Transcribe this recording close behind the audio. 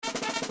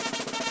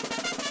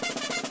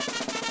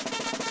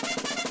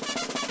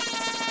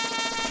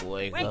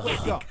Wake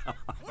Wake up. up.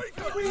 Wake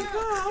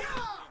up.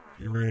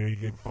 You ready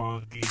to get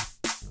funky?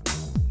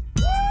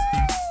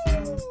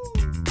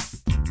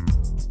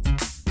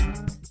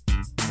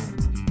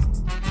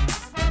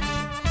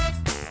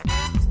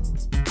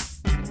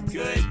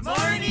 Good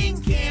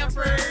morning,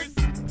 campers.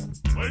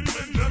 Ladies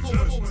and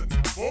gentlemen,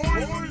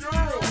 boys and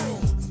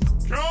girls,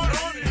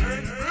 Connie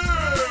and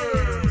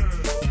Fish!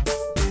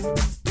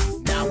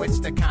 Now it's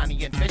the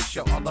Connie and Fish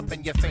show, all up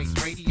in your face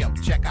radio.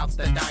 Check out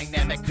the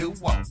dynamic duo.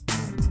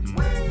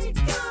 Wake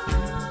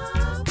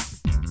up.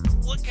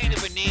 What kind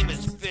of a name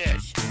is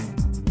Fish?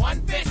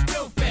 One fish,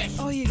 two fish.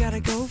 Oh, you gotta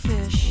go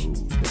fish.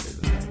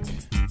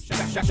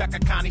 Shaka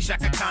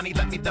Connie,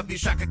 let me W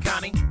Shaka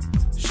Connie.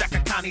 Shaka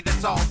Connie,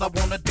 that's all I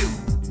wanna do.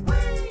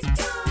 Wake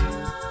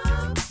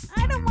up.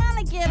 I don't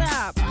wanna get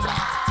up.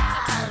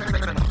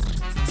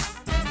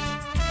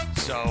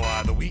 So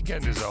the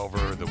weekend is over.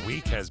 The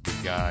week has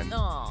begun.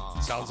 Aw.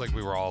 Sounds like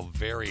we were all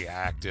very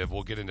active.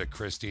 We'll get into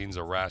Christine's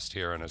arrest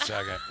here in a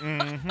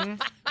second.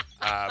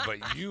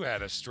 But you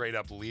had a straight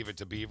up Leave It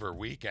to Beaver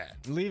weekend.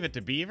 Leave It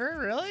to Beaver,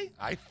 really?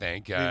 I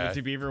think. Leave It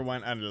to Beaver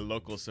went on a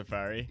local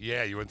safari.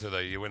 Yeah, you got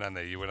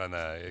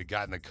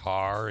in the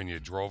car and you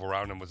drove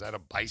around, and was that a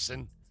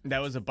bison? That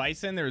was a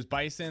bison. There was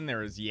bison. There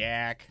was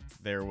yak.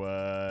 There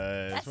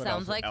was That what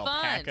sounds else? like fun.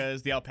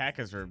 Alpacas. The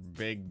alpacas are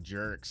big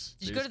jerks.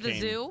 Did you They go to just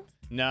the came- zoo?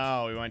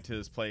 No, we went to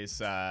this place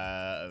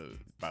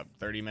about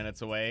 30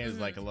 minutes away. It was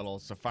like a little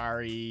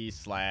safari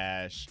 /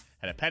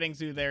 had a petting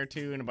zoo there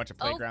too, and a bunch of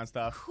playground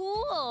stuff.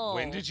 Cool.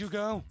 When did you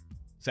go?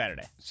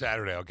 Saturday.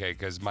 Saturday, okay,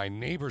 because my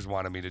neighbors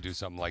wanted me to do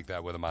something like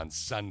that with them on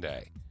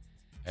Sunday,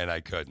 and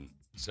I couldn't.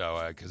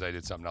 So, because I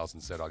did something else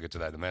instead, I'll get to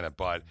that in a minute.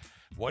 But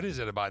what is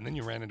it about? And then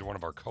you ran into one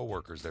of our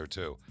coworkers there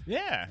too.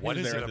 Yeah. he What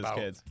was is there it with his about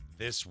kids.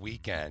 this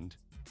weekend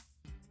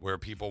where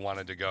people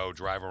wanted to go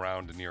drive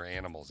around near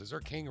animals? Is there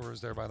kangaroos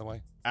there, by the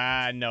way?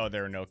 No,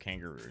 there were no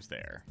kangaroos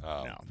there.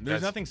 Oh, No, there's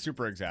that's- nothing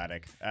super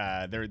exotic.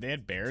 They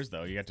had bears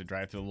though. You got to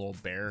drive through the little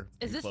bear.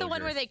 Is this the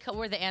one enclosure.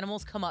 where the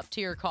animals come up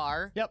to your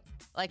car? Yep.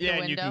 Like Yeah,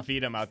 the and you window? can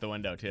feed them out the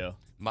window too.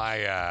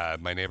 My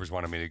neighbors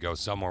wanted me to go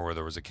somewhere where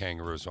there was a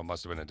kangaroo, so it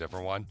must have been a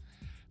different one.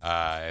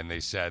 And they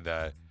said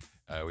I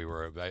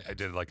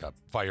did like a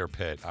fire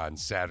pit on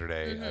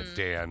Saturday.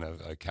 Dan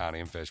of Connie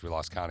and Fish. We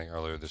lost Connie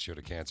earlier this year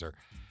to cancer,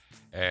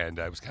 and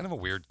it was kind of a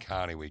weird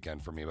Connie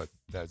weekend for me. But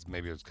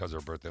maybe it was because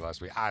of her birthday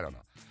last week. I don't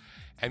know.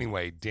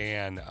 Anyway,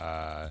 Dan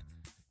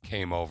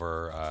came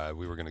over.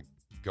 We were going to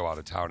go out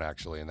of town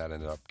actually, and that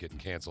ended up getting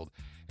canceled.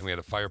 And we had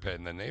a fire pit,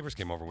 and the neighbors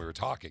came over and we were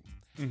talking.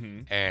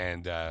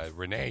 And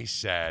Renee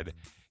said,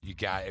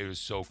 it was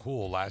so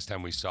cool. Last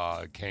time we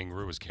saw a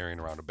kangaroo was carrying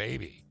around a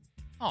baby.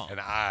 Oh.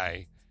 And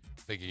I,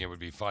 thinking it would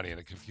be funny, and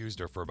it confused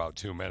her for about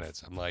 2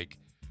 minutes. I'm like,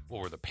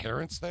 well, were the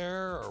parents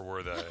there, or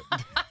were the...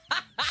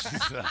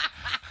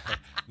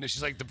 No,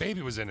 she's like, the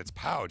baby was in its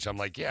pouch. I'm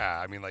like, yeah.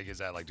 I mean, like, is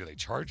that like, do they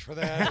charge for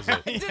that? Is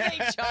it... Do they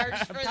charge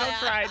for Pouch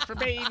that? rides for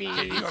babies.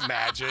 Can you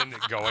imagine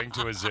going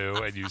to a zoo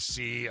and you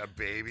see a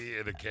baby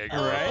in a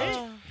kangaroo?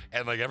 Right?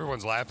 And like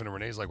everyone's laughing, and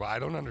Renee's like, well, I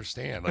don't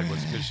understand. Like,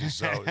 what's because she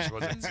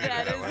wasn't seeing it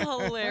That that is way.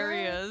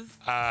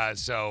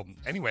 hilarious. So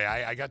anyway,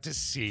 I got to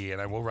see,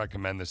 and I will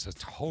recommend this, a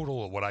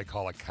total what I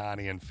call a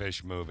Connie and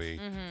Fish movie.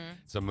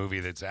 It's a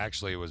movie that's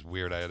actually, it was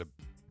weird. I had a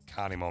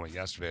Connie moment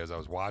yesterday as I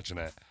was watching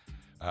it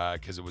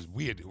because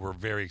we're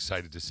very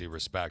excited to see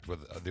Respect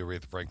with the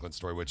Aretha Franklin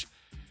story, which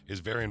is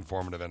very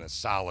informative and a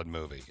solid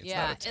movie. It's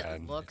Yeah, not a 10.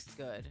 it looks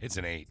good. It's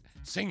an 8.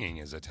 Singing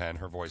is a 10.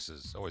 Her voice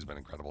has always been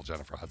incredible.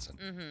 Jennifer Hudson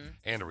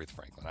and Aretha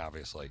Franklin,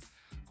 obviously,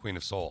 Queen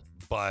of Soul.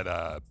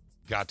 But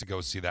got to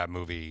go see that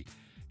movie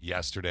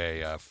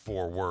yesterday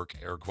for work,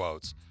 air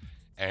quotes,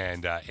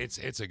 and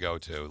it's a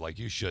go-to. Like,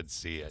 you should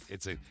see it.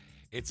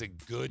 It's a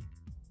good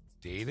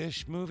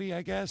date-ish movie,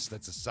 I guess.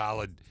 That's a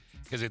solid,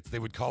 because they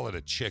would call it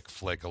a chick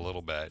flick a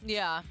little bit.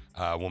 Yeah.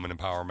 Woman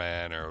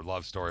empowerment or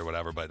love story,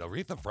 whatever. But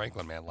Aretha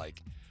Franklin, man,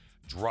 like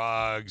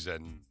drugs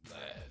and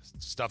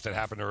stuff that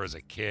happened to her as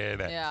a kid.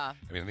 Yeah.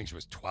 I mean, I think she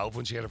was 12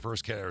 when she had her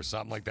first kid or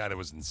something like that. It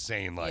was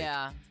insane. Like,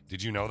 Yeah.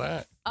 Did you know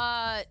that?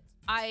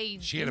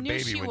 She had a knew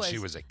baby when she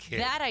was a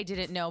kid. That I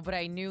didn't know, but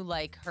I knew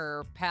like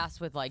her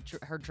past with like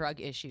her drug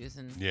issues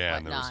and Yeah,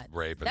 and whatnot. there was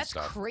rape and That's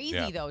stuff. crazy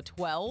Yeah. though.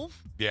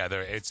 12. Yeah,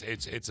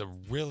 it's a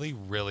really,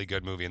 really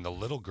good movie. And the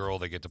little girl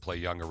they get to play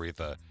young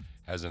Aretha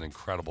has an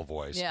incredible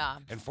voice. Yeah.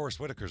 And Forrest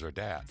Whitaker's her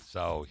dad,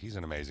 so he's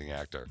an amazing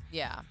actor.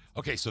 Yeah.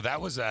 Okay, so that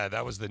was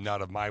the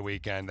nut of my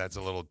weekend. That's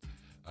a little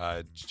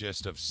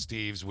gist of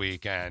Steve's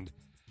weekend.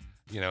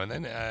 You know, and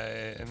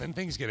then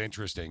things get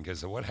interesting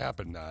because what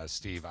happened,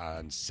 Steve,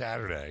 on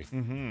Saturday.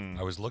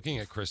 I was looking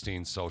at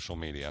Christine's social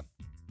media,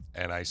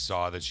 and I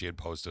saw that she had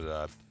posted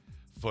a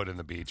foot in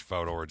the beach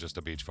photo or just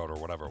a beach photo or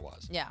whatever it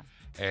was. Yeah.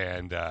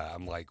 And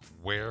I'm like,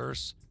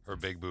 where's her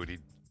big booty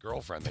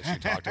girlfriend that she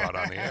talked about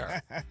on the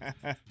air?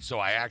 So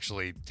I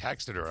actually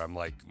texted her. I'm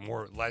like,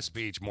 less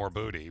beach, more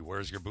booty.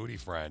 Where's your booty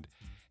friend?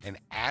 And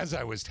as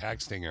I was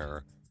texting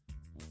her,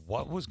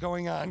 what was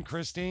going on,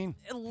 Christine?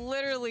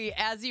 Literally,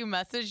 as you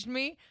messaged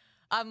me,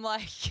 I'm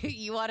like,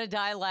 you want to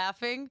die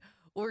laughing?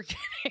 We're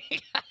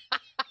kidding.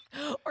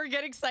 We're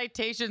getting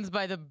citations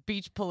by the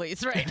beach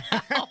police right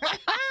now.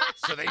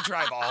 So they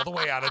drive all the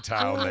way out of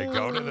town. They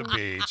go to the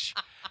beach,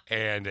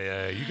 and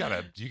you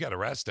got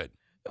arrested.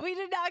 We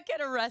did not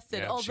get arrested,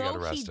 Yeah, she got although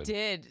arrested. he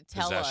did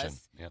tell Possession.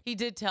 us. Yep. He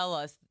did tell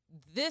us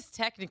this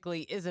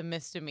technically is a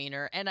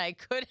misdemeanor, and I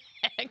could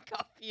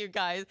handcuff you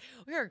guys.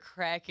 We were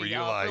cracking Were you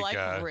up. We're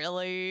like,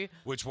 really?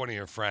 Which one of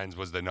your friends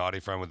was the naughty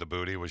friend with the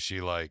booty? Was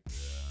she like,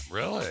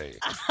 really?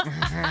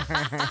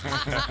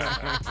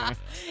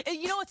 And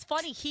you know what's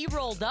funny? He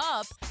rolled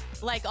up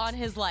like on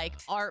his like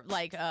art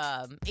like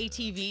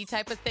ATV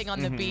type of thing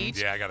on the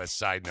beach. Yeah, I got a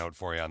side note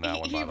for you on that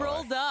one. He by the way.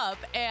 rolled up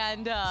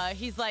and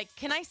he's like,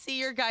 "Can I see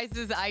your guys'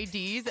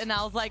 IDs?" And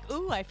I was like,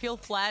 "Ooh, I feel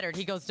flattered."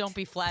 He goes, "Don't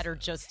be flattered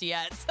just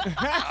yet."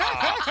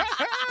 Now,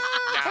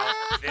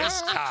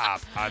 this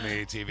cop on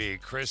the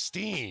ATV,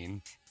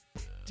 Christine,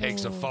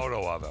 takes a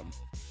photo of him.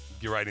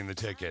 You're writing the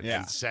ticket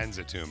and sends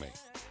it to me.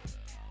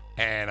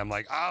 And I'm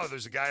like, oh,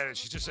 there's a guy.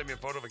 She just sent me a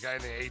photo of a guy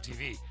in the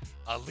ATV.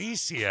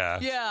 Alicia,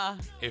 Yeah.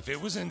 if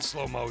it was in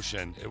slow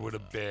motion, it would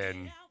have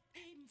been,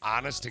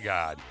 honest to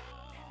God,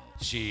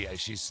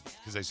 she's,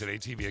 because I said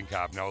ATV and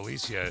cop. Now,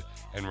 Alicia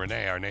and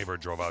Renee, our neighbor,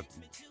 drove out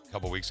a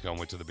couple weeks ago and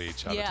went to the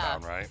beach out of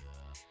town, right?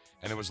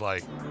 And it was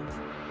like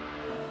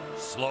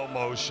slow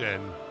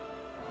motion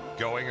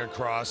going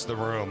across the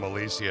room,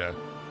 Alicia,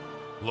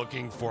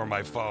 looking for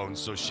my phone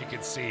so she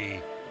could see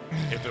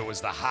if it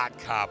was the hot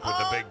cop with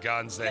the big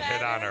guns that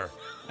hit on her.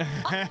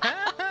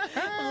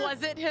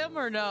 Was it him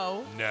or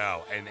no?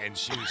 No, and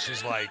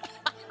she's like,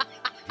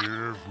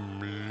 give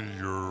me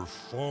your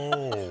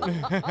phone.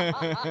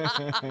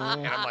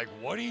 And I'm like,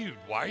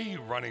 why are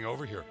you running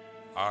over here?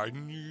 I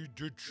need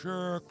to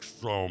check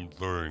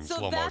something. So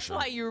Slow that's motion.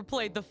 why you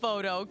replayed the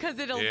photo, because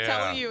it'll Yeah.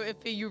 tell you if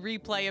you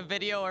replay a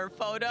video or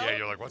photo. Yeah,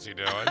 you're like, what's he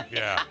doing?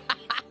 Yeah.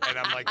 And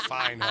I'm like,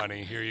 fine,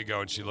 honey, here you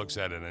go. And she looks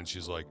at it and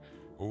she's like,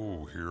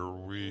 oh, here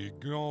we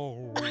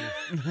go.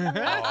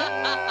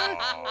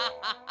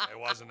 It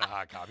wasn't the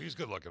hot cop. He was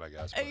good looking, I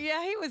guess. But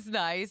Yeah, he was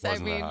nice.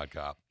 wasn't I mean, the hot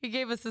cop. he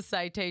gave us a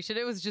citation.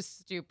 It was just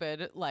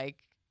stupid.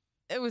 Like,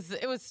 it was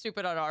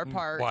stupid on our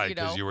part. Why? You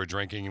know? Because you were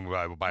drinking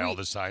by all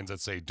the signs that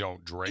say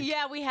don't drink?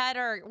 Yeah, we had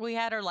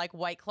our like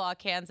White Claw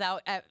cans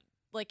out at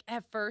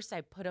first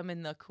I put them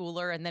in the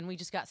cooler, and then we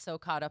just got so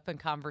caught up in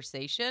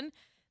conversation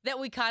that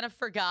we kind of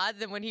forgot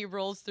that when he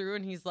rolls through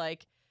and he's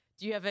like,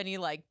 "Do you have any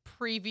like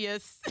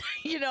previous,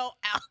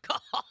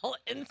 alcohol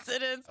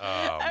incidents?"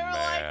 Oh, and we're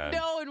man. like,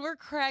 "No," and we're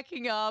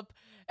cracking up.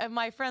 And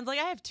my friend's like,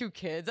 "I have 2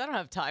 kids. I don't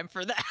have time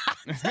for that."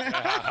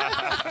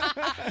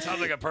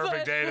 Sounds like a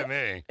perfect day to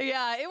me.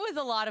 Yeah, it was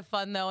a lot of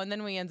fun though. And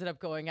then we ended up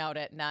going out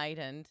at night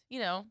and,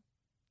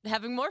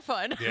 having more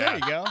fun. Yeah. There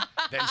you go.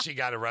 Then she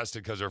got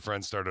arrested because her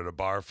friend started a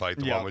bar fight,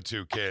 the Yep. one with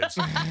 2 kids.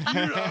 You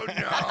don't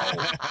know.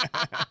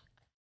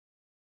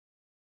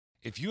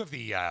 If you have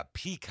the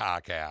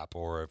Peacock app,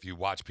 or if you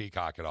watch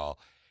Peacock at all,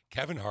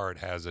 Kevin Hart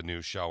has a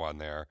new show on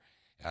there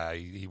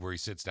where he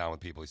sits down with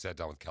people. He sat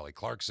down with Kelly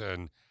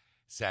Clarkson,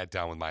 sat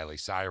down with Miley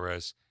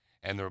Cyrus,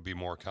 and there will be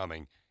more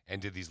coming, and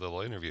did these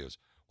little interviews.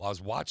 While I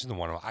was watching the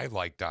one, I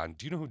like Don.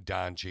 Do you know who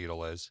Don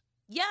Cheadle is?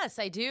 Yes,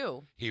 I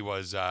do. He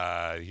was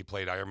he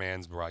played Iron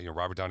Man's,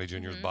 Robert Downey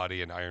Jr.'s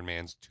buddy in Iron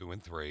Man's 2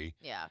 and 3.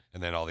 Yeah.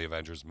 And then all the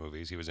Avengers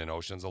movies. He was in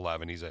Ocean's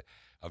 11. He's a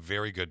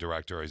very good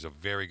director. He's a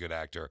very good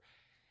actor.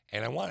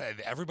 And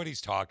everybody's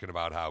talking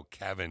about how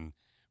Kevin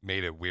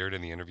made it weird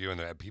in the interview and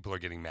that people are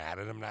getting mad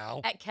at him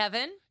now. At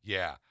Kevin?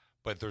 Yeah.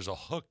 But there's a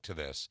hook to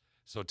this.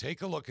 So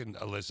take a look and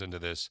listen to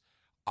this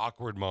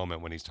awkward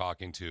moment when he's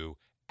talking to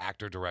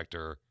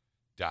actor-director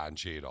Don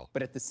Cheadle.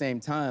 But at the same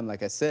time,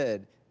 like I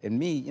said, and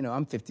me,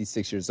 I'm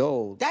 56 years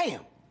old.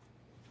 Damn!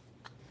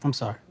 I'm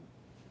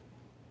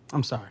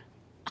sorry.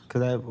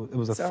 Because it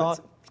was a Sorry, thought.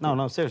 it's-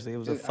 No, seriously. It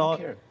was Dude, a I don't thought.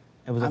 care.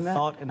 It was I'm a not-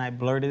 thought, and I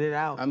blurted it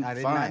out. I'm I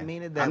did fine. not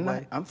mean it that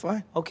way. I'm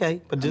fine.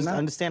 Okay, but just not.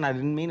 understand I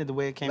didn't mean it the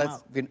way it came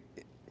out.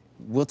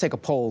 We'll take a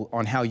poll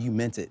on how you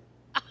meant it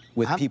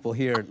with people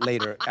here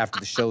later after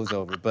the show's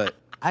over. But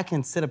I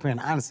can sit up here and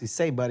honestly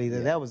say, buddy,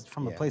 that was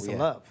from a place of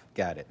love.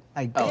 Got it.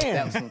 Like, Oh,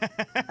 damn. that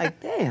was Like,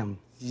 damn.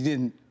 you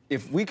didn't.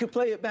 If we could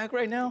play it back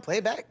right now, Play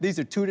it back. These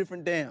are 2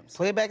 different dams.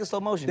 Play it back in slow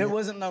motion. There Yeah.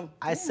 wasn't no.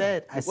 I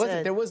said-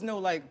 There was no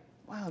like.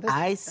 Wow.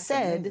 I That's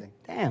said, amazing.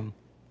 damn.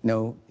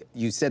 No,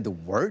 you said the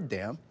word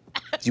damn.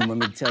 Do you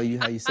want me to tell you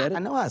how you said it? I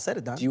know how I said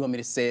it, Don. Do you want me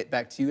to say it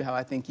back to you how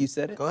I think you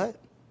said it? Go ahead.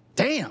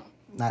 Damn.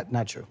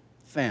 Not true.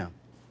 Fam.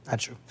 Not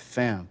true.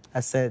 Fam. I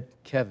said,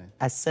 Kevin.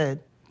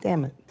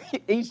 damn it.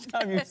 Each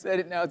time you said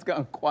it, now it's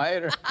gotten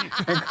quieter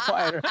and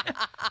quieter.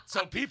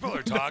 So people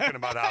are talking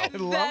about how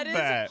That is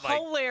that. Like,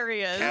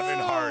 hilarious. Kevin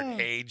Hart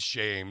age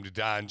shamed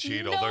Don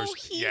Cheadle. No,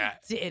 he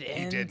didn't.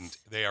 He didn't.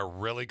 They are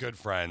really good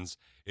friends.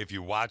 If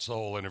you watch the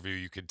whole interview,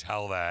 you could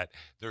tell that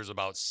there's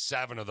about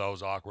 7 of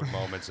those awkward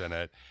moments in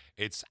it.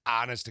 It's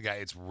honest to God.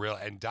 It's real.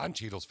 And Don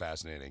Cheadle's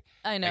fascinating.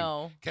 I And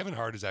know. Kevin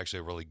Hart is actually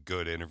a really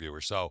good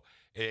interviewer. So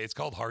it's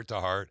called Heart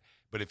to Heart.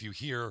 But if you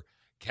hear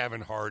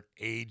Kevin Hart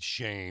age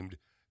shamed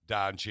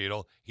Don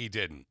Cheadle. He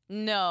didn't.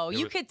 No, It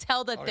you was- could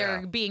tell that Oh,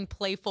 they're yeah. being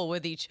playful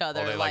with each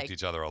other. Oh, they like, liked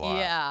each other a lot.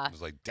 Yeah. It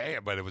was like,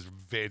 damn, but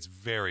it's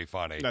very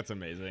funny. That's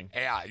amazing.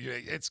 Yeah,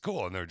 it's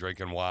cool. And they're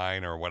drinking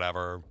wine or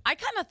whatever. I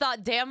kind of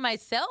thought, damn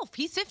myself,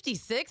 he's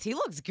 56. He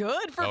looks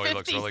good for 56. He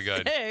looks really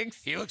good.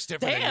 He looks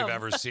different than Damn. you've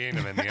ever seen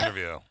him in the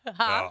interview.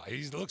 Huh? No,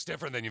 he looks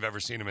different than you've ever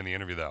seen him in the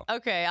interview, though.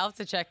 Okay, I'll have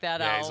to check that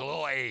Yeah, out. he's a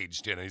little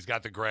aged. He's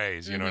got the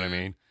grays. You know what I Mhm.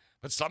 mean?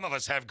 But some of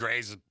us have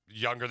grays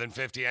younger than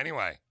 50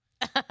 anyway.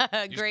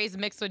 Grays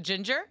mixed with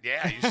ginger?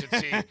 Yeah, you should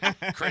see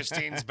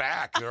Christine's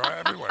back. They're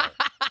everywhere.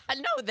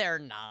 No, they're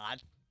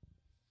not.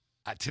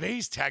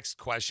 Today's text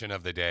question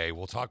of the day,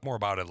 we'll talk more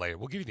about it later.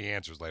 We'll give you the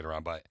answers later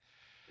on, but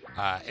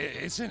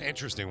it's an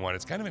interesting one.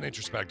 It's kind of an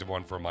introspective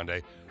one for a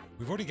Monday.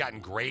 We've already gotten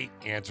great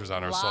answers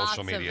on our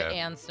social media. Lots of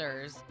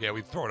answers. Yeah,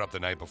 we throw it up the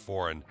night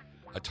before, and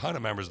a ton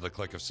of members of the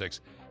Click of Six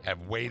have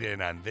weighed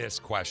in on this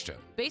question.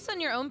 Based on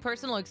your own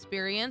personal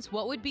experience,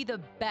 what would be the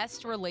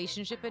best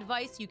relationship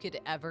advice you could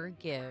ever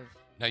give?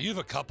 Now, you have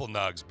a couple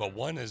nugs, but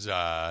one is,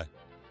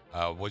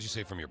 what'd you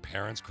say, from your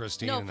parents,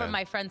 Christine? No, and from then-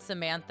 my friend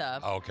Samantha.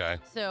 Oh, okay.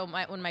 So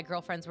when my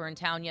girlfriends were in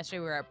town yesterday,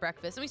 we were at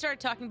breakfast, and we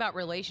started talking about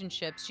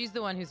relationships. She's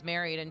the one who's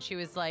married, and she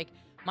was like,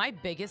 my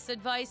biggest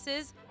advice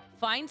is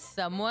find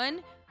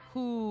someone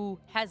who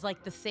has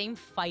like the same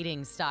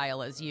fighting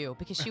style as you,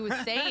 because she was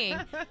saying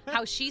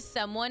how she's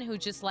someone who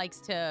just likes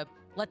to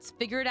let's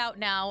figure it out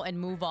now and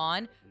move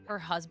on. Her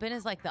husband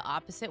is like the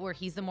opposite, where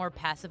he's the more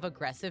passive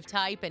aggressive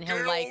type, and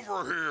he'll Get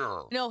over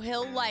here. no,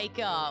 he'll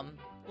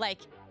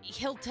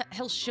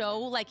he'll show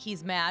like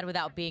he's mad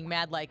without being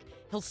mad. Like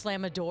he'll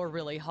slam a door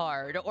really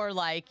hard, or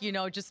like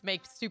just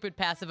make stupid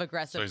passive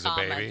aggressive So he's a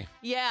comments. baby?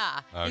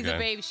 Yeah, he's a Okay.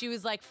 baby. She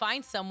was like,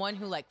 find someone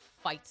who like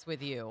fights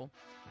with you,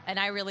 and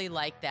I really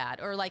like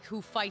that, or like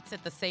who fights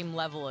at the same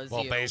level as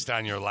Well, you. based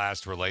on your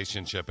last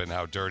relationship and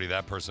how dirty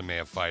that person may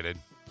have fighted,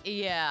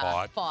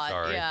 yeah, fought,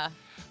 sorry. yeah.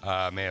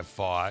 May have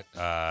fought.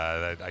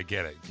 I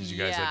get it, because you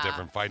guys have Yeah.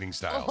 different fighting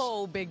styles.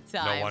 Oh, big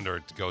time. No wonder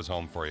it goes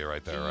home for you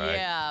right there, right?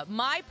 Yeah,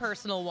 my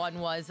personal one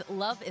was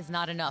love is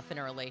not enough in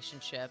a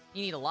relationship.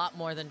 You need a lot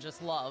more than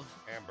just love.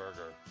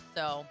 Hamburger.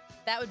 So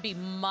that would be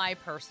my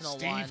personal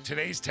Steve, one.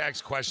 today's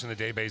text question of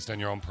the day, based on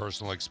your own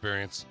personal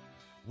experience,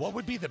 what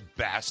would be the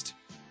best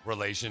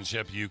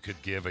relationship you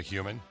could give a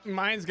human?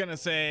 Mine's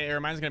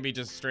gonna be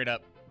just straight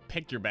up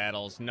pick your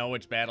battles, know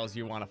which battles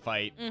you want to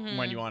fight,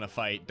 when you want to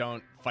fight.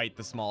 Don't fight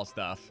the small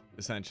stuff,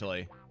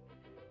 essentially.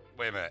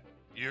 Wait a minute.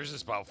 Yours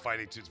is about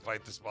fighting to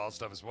fight the small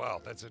stuff as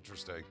well. That's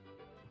interesting.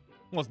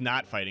 Well, it's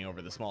not fighting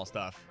over the small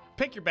stuff.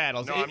 Pick your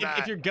battles. No, I'm if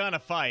not. you're gonna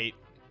fight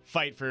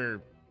for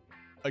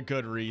a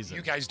good reason.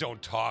 You guys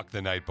don't talk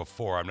the night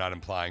before. I'm not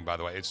implying, by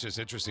the way. It's just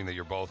interesting that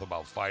you're both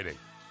about fighting.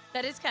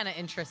 That is kind of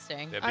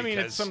interesting. Yeah, I mean,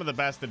 because- it's some of the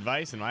best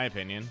advice, in my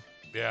opinion.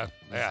 Yeah,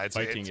 it's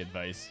fighting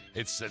advice.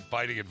 It's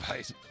fighting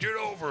advice. Get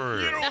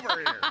over here. Get over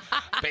here.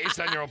 Based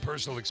on your own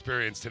personal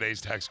experience, today's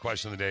text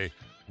question of the day,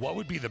 what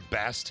would be the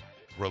best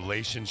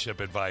relationship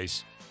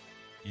advice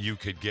you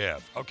could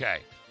give? Okay,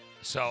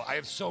 so I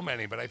have so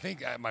many, but I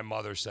think my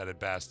mother said it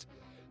best.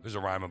 There's a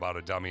rhyme about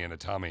a dummy and a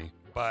tummy,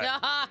 but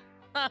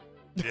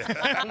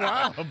yeah.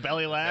 Wow,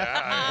 belly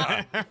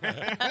laugh.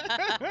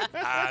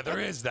 There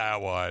is that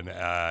one,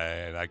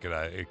 and I could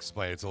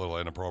explain. It's a little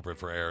inappropriate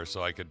for air,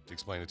 so I could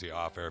explain it to you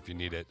off air if you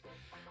need it.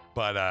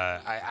 But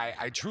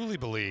I truly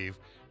believe,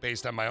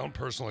 based on my own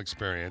personal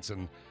experience,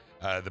 and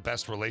the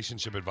best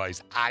relationship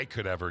advice I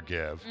could ever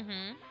give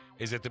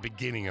is at the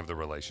beginning of the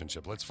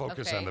relationship. Let's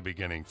focus Okay. on the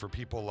beginning for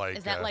people like.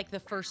 Is that like the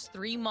first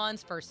 3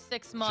 months, first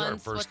 6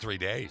 months? Sure, first What's- 3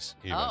 days.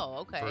 Even. Oh,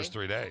 okay. First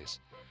 3 days.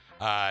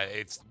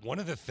 It's one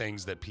of the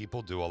things that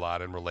people do a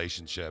lot in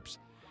relationships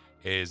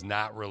is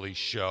not really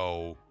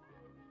show.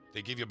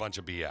 They give you a bunch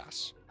of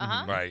BS.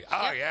 Uh-huh. Right.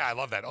 Oh, yeah, I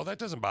love that. Oh, that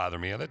doesn't bother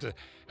me. And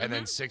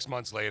then 6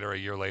 months later, a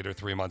year later,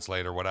 3 months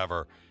later,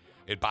 whatever,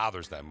 it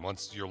bothers them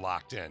once you're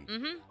locked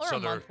in. Or So a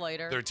month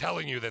later. They're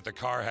telling you that the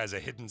car has a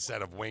hidden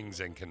set of wings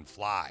and can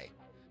fly,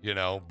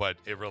 but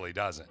it really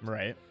doesn't.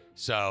 Right.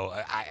 So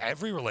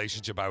every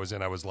relationship I was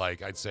in, I was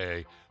like, I'd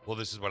say, well,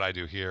 this is what I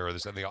do here, or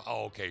this, and they go,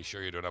 oh, okay,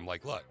 sure you do it. I'm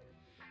like, look,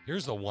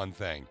 here's the one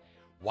thing.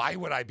 Why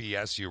would I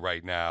BS you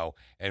right now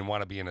and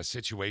want to be in a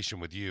situation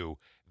with you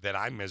that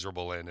I'm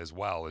miserable in as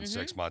well in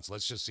 6 months?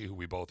 Let's just see who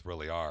we both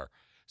really are.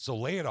 So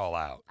lay it all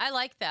out. I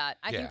like that.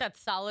 I Yeah. think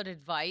that's solid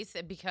advice,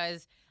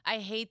 because I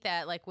hate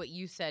that, like what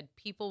you said,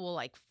 people will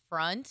like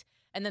front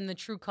and then the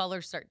true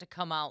colors start to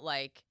come out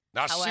like.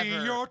 Now however, see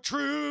your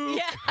true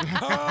Yeah.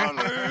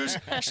 colors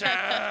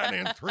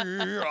shining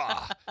through.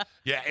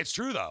 Yeah, it's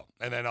true though.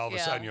 And then all of a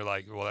Yeah. sudden you're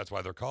like, well, that's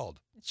why they're called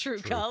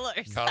true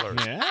colors. colors.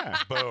 Yeah.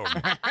 Boom.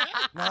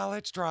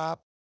 Knowledge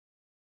drop.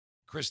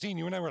 Christine,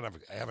 you and I were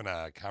having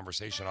a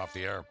conversation off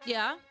the air.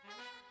 Yeah.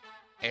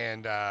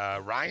 And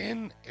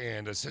Ryan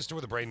and a sister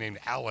with a brain named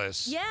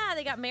Alice. Yeah,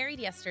 they got married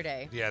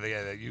yesterday. Yeah,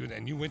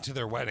 you went to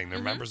their wedding. They're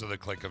members of the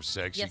Click of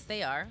Six. Yes,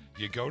 they are.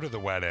 You go to the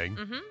wedding.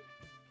 Mm-hmm.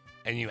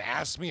 And you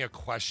asked me a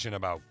question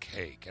about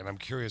cake, and I'm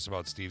curious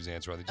about Steve's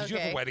answer on it. Did you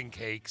have Okay. a wedding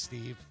cake,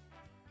 Steve?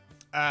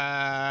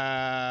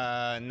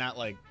 Not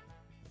like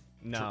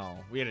No,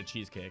 we had a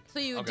cheesecake.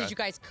 So did you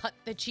guys cut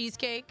the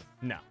cheesecake?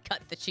 No.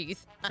 Cut the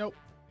cheese. Nope.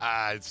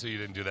 So you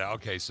didn't do that.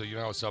 Okay, so you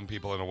know how some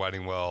people in a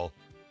wedding will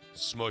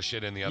smush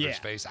it in the other's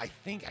face? I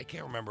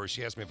can't remember.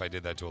 She asked me if I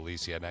did that to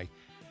Alicia, and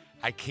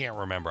I can't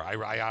remember.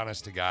 I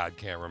honest to God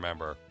can't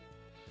remember.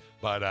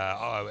 But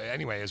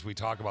anyway, as we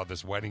talk about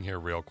this wedding here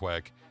real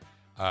quick,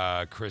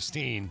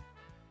 Christine,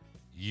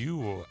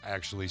 you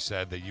actually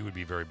said that you would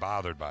be very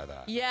bothered by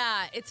that.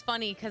 Yeah, it's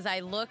funny because I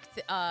looked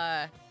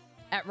at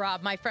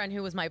Rob, my friend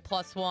who was my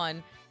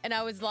 +1, and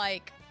I was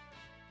like,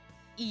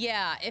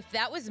 yeah, if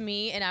that was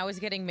me and I was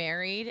getting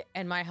married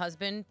and my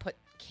husband put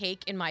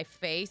cake in my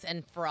face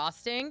and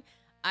frosting,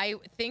 I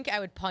think I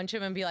would punch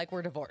him and be like,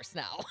 we're divorced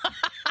now.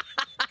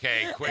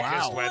 Okay,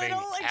 quickest wedding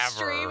little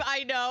extreme, ever.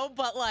 I know,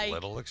 but like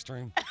Little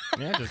extreme?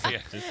 Yeah, just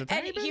a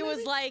tiny and bit, he was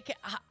maybe? like,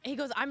 he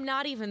goes, I'm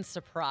not even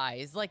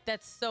surprised. Like,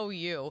 that's so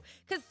you.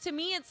 Because to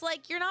me, it's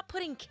like, you're not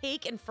putting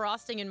cake and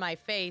frosting in my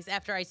face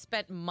after I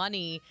spent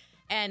money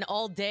and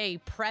all day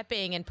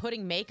prepping and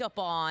putting makeup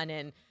on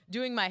and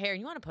doing my hair.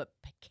 And you want to put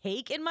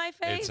cake in my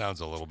face? It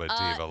sounds a little bit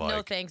diva-like.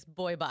 No thanks,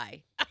 boy,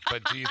 bye.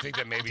 But do you think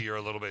that maybe you're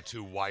a little bit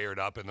too wired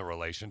up in the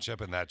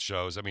relationship and that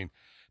shows? I mean,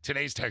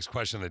 today's text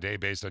question of the day,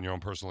 based on your own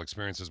personal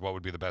experiences, what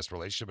would be the best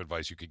relationship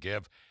advice you could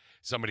give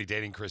somebody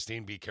dating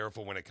Christine? Be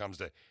careful when it comes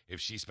to if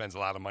she spends a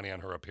lot of money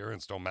on her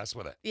appearance, don't mess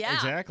with it. Yeah.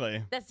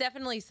 Exactly. That's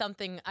definitely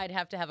something I'd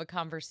have to have a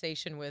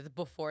conversation with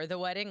before the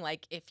wedding.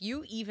 Like, if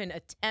you even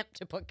attempt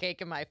to put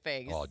cake in my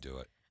face, Oh, I'll do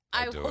it.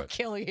 I I'll do will it.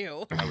 kill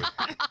you.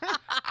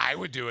 I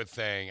would do a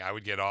thing. I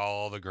would get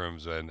all the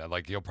groomsmen.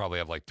 Like, you'll probably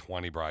have like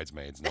 20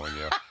 bridesmaids knowing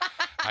you.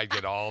 I'd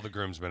get all the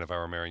groomsmen if I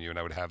were marrying you, and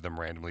I would have them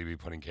randomly be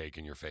putting cake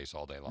in your face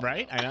all day long.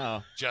 Right? I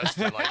know. Just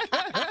to, like,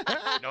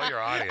 know your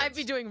audience. I'd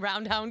be doing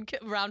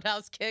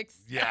roundhouse kicks.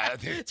 Yeah.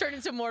 Turn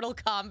into Mortal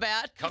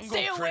Kombat. Come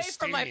Stay go, away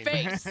from my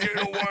Christine. face.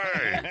 Get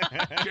away.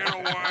 Get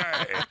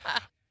away.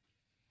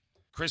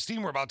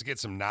 Christine, we're about to get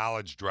some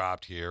knowledge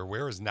dropped here.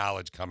 Where is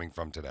knowledge coming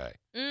from today?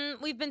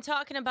 We've been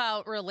talking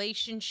about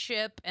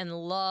relationship and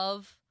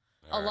love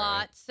a All right.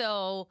 lot.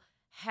 So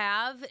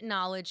have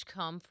knowledge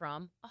come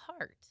from a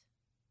heart.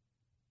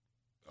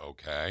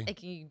 Okay.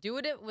 Like, you do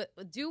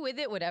with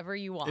it whatever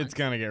you want. It's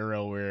going to get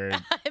real weird.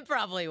 It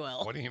probably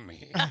will. What do you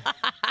mean?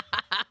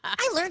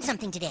 I learned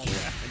something today.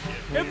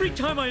 Every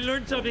time I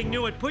learn something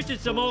new, it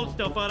pushes some old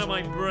stuff out of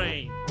my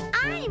brain.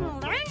 I'm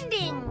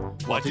learning.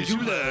 What did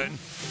you learn?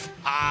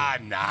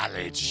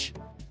 Knowledge.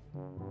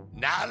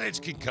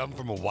 Knowledge can come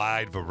from a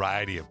wide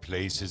variety of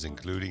places,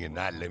 including and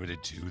not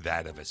limited to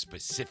that of a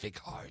specific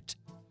heart.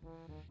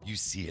 You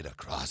see it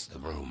across the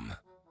room.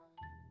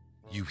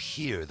 You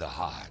hear the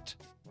heart.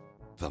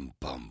 Thump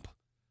bump,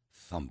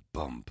 thump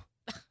bump,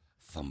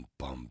 thump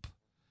bump.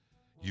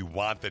 You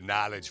want the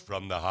knowledge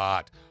from the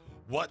heart.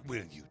 What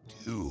will you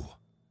do?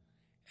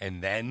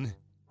 And then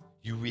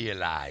you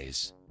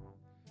realize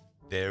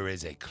there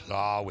is a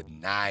claw with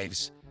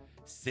knives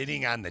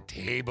sitting on the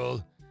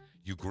table.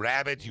 You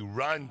grab it, you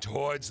run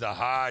towards the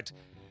heart,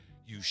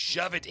 you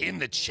shove it in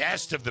the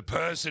chest of the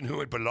person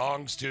who it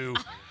belongs to,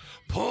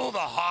 pull the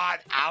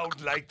heart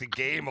out like the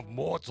game of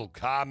Mortal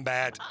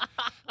Kombat,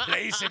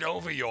 place it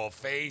over your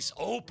face,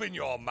 open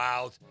your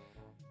mouth,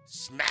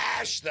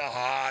 smash the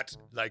heart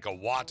like a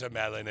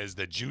watermelon as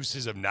the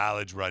juices of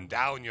knowledge run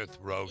down your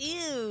throat.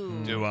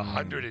 Ew. Do a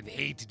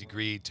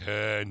 180-degree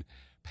turn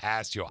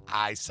past your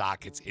eye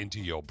sockets into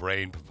your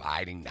brain,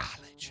 providing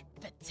knowledge.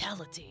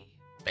 Fatality.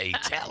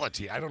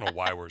 Fatality. I don't know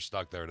why we're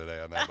stuck there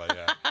today on that, but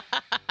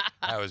yeah.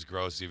 That was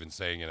gross even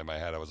saying it in my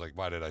head. I was like,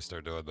 why did I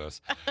start doing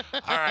this?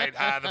 All right.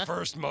 The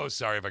first most,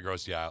 sorry if I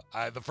grossed you out.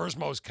 The first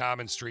most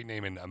common street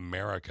name in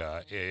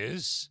America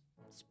is?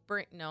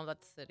 No,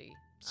 that's city.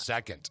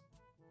 Second.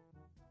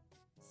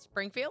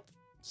 Springfield?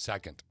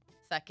 Second.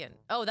 Second.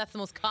 Oh, that's the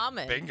most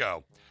common.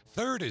 Bingo.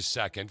 Third is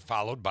second,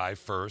 followed by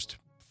first,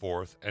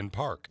 fourth, and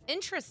park.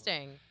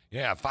 Interesting.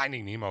 Yeah,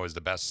 Finding Nemo is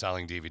the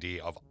best-selling DVD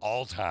of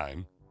all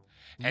time.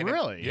 And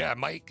Really? Yeah,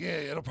 Mike,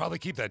 it'll probably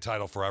keep that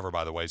title forever,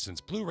 by the way, since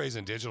Blu-rays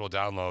and digital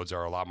downloads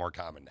are a lot more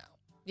common now.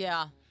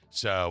 Yeah.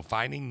 So,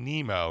 Finding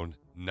Nemo,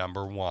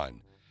 number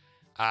one.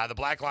 The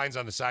black lines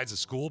on the sides of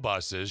school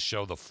buses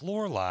show the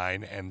floor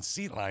line and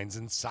seat lines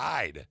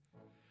inside.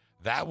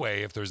 That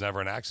way, if there's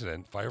ever an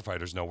accident,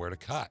 firefighters know where to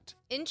cut.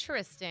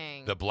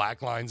 Interesting. The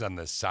black lines on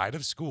the side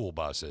of school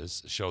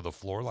buses show the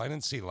floor line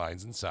and seat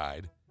lines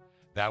inside.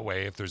 That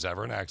way, if there's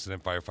ever an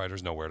accident,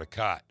 firefighters know where to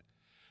cut.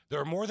 There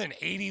are more than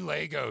 80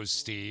 Legos,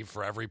 Steve,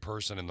 for every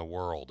person in the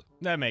world.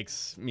 That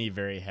makes me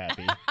very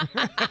happy.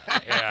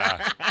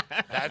 Yeah,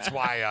 that's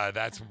why.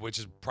 Which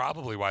is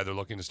probably why they're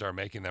looking to start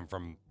making them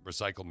from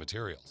recycled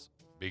materials,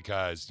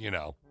 because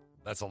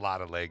that's a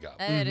lot of Lego.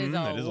 That is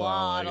That is a a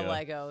lot lot of of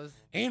Legos.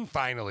 And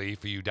finally,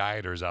 for you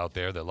dieters out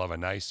there that love a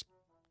nice,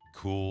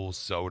 cool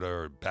soda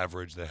or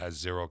beverage that has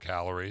 0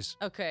 calories,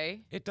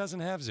 Okay. it doesn't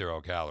have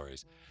 0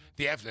 calories.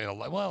 The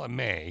FDA, well, it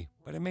may,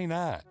 but it may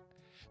not.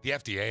 The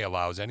FDA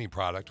allows any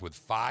product with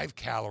 5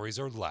 calories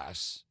or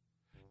less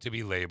to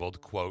be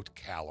labeled, quote,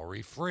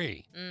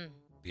 calorie-free.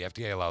 The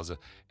FDA allows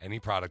any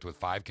product with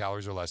 5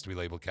 calories or less to be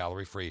labeled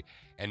calorie-free,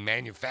 and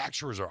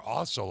manufacturers are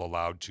also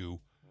allowed to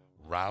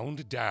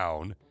round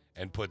down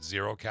and put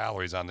 0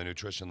 calories on the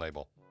nutrition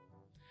label.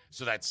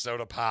 So that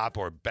soda pop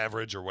or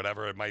beverage or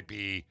whatever it might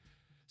be,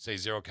 say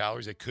 0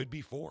 calories, it could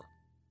be 4.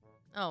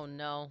 Oh,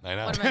 no. I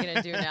know. What am I going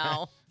to do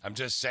now? I'm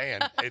just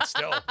saying, it's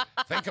still,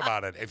 think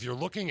about it. If you're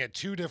looking at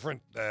 2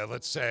 different,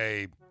 let's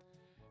say,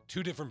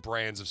 2 different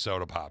brands of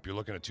soda pop, you're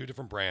looking at 2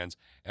 different brands,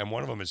 and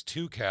one of them is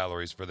 2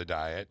 calories for the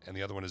diet, and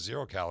the other one is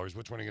 0 calories.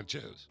 Which one are you going to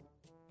choose?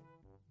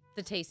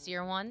 The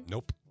tastier one?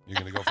 Nope. You're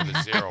going to go for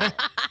the 0 one.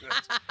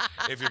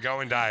 If you're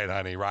going diet,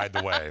 honey, ride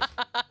the wave.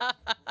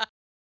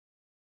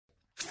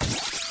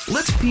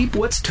 Let's peep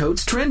what's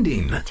totes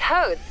trending.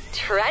 Totes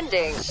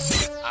trending.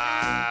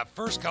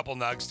 First couple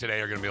nugs today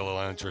are going to be a little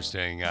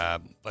interesting.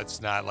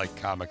 Let's not like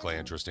comically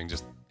interesting,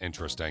 just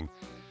interesting.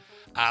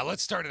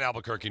 Let's start in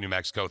Albuquerque, New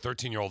Mexico.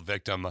 13-year-old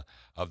victim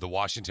of the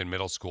Washington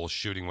Middle School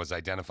shooting was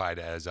identified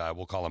as,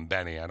 we'll call him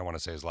Benny. I don't want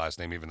to say his last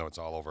name, even though it's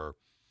all over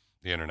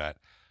the internet.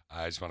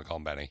 I just want to call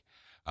him Benny.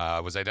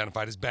 Was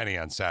identified as Benny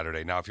on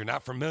Saturday. Now, if you're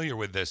not familiar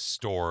with this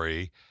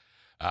story,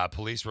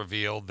 police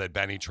revealed that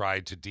Benny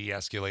tried to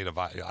de-escalate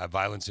a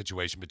violent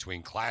situation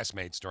between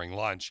classmates during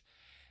lunch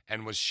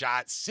and was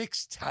shot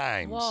 6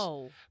 times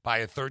by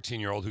a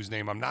 13-year-old whose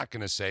name I'm not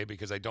going to say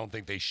because I don't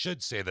think they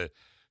should say the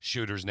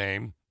shooter's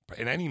name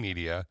in any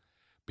media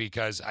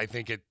because I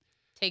think it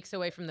takes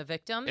away from the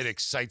victims. It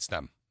excites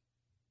them.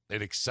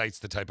 It excites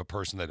the type of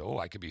person that,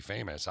 I could be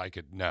famous.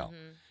 No.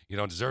 You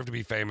don't deserve to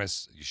be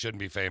famous. You shouldn't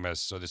be famous.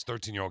 So this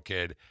 13-year-old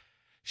kid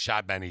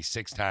shot Benny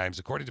 6 times.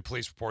 According to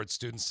police reports,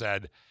 students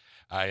said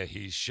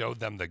he showed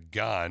them the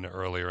gun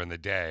earlier in the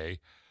day,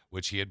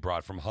 which he had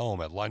brought from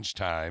home at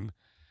lunchtime.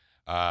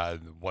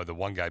 The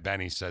one guy,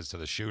 Benny, says to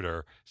the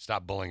shooter,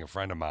 "Stop bullying a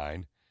friend of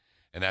mine."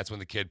 And that's when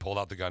the kid pulled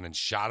out the gun and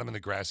shot him in the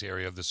grassy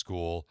area of the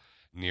school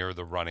near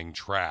the running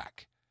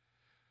track.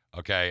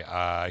 Okay,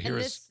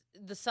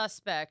 the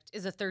suspect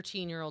is a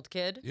 13-year-old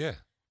kid. Yeah.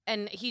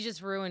 And he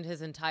just ruined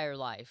his entire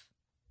life.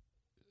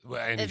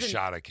 And he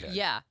shot a kid.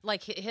 Yeah,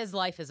 like his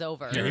life is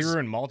over. Yeah, he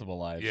ruined multiple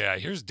lives. Yeah,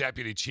 here's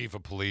Deputy Chief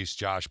of Police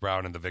Josh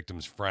Brown and the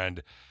victim's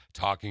friend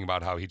talking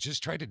about how he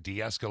just tried to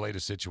de-escalate a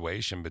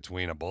situation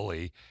between a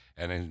bully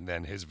and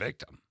then his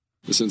victim.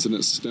 This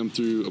incident stemmed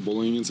through a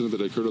bullying incident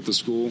that occurred at the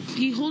school.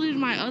 He holded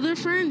my other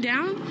friend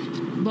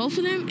down, both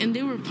of them, and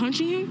they were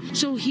punching him.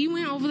 So he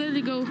went over there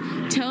to go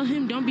tell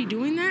him, don't be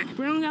doing that.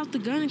 Brown got the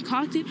gun and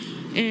cocked it,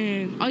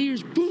 and all you hear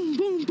is boom,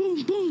 boom,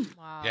 boom, boom.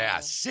 Wow. Yeah,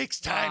 6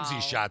 times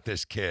he shot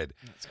this kid.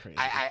 That's crazy.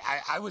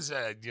 I was,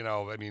 and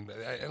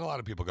a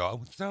lot of people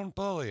go, don't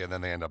bully, and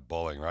then they end up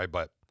bullying, right?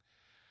 But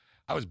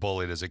I was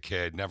bullied as a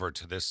kid, never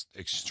to this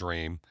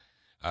extreme,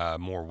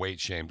 more weight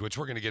shamed, which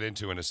we're going to get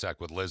into in a sec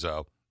with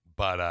Lizzo.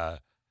 But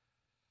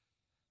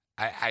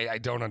I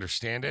don't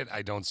understand it.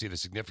 I don't see the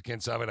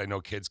significance of it. I know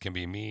kids can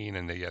be mean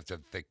and you have to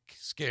have thick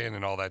skin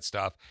and all that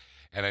stuff.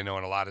 And I know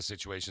in a lot of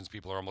situations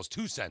people are almost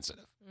too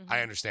sensitive. Mm-hmm.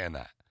 I understand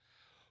that.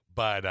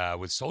 But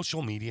with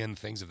social media and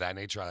things of that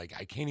nature, I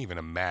can't even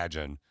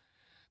imagine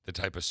the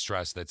type of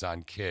stress that's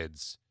on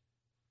kids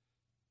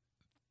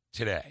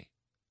today,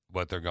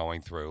 what they're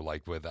going through.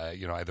 Like with,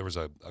 there was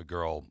a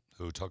girl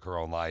who took her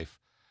own life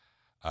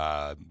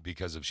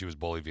because she was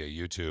bullied via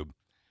YouTube.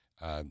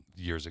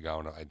 Years ago,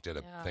 and I did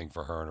a thing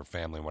for her and her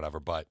family and whatever,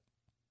 but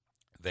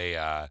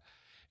I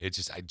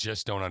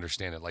just don't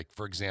understand it. Like,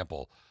 for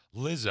example,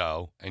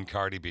 Lizzo and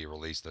Cardi B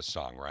released this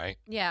song, right?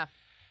 Yeah.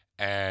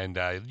 And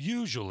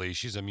usually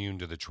she's immune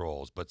to the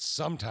trolls, but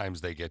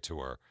sometimes they get to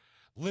her.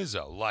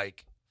 Lizzo,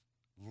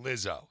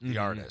 the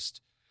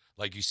artist,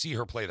 like you see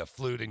her play the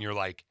flute and you're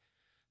like,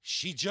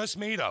 she just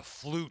made a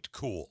flute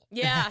cool.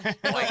 Yeah,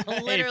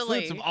 literally. Hey,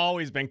 flutes have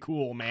always been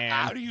cool, man.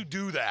 How do you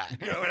do that?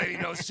 You know what I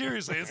mean? No,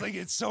 seriously,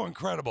 it's so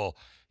incredible.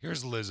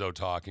 Here's Lizzo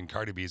talking.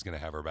 Cardi B's going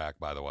to have her back,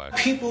 by the way.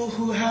 People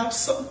who have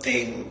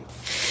something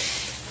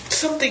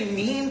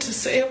mean to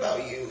say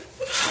about you.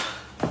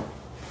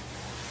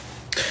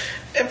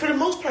 And for the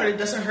most part, it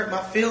doesn't hurt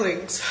my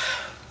feelings.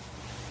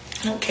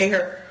 I don't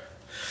care.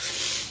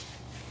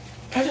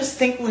 I just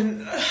think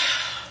when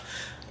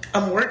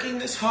I'm working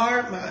this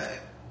hard,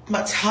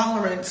 my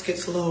tolerance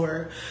gets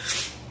lower.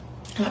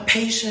 My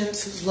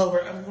patience is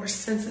lower. I'm more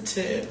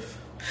sensitive.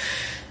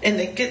 And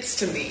it gets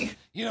to me.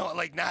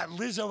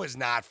 Lizzo is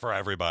not for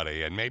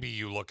everybody. And maybe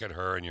you look at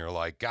her and you're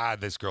like, God,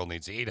 this girl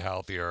needs to eat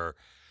healthier.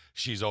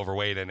 She's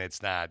overweight and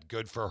it's not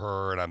good for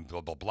her. And I'm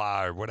blah, blah,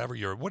 blah, or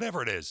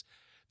whatever it is.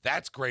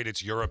 That's great.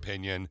 It's your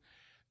opinion.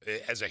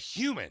 As a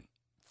human,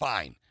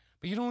 fine.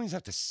 But you don't always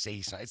have to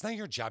say something. It's not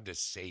your job to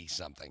say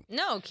something.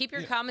 No, keep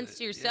your comments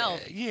to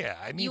yourself. Yeah,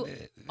 I mean,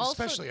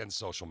 especially on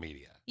social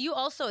media. You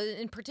also,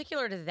 in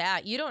particular to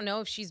that, you don't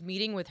know if she's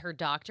meeting with her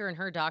doctor and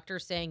her doctor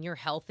saying you're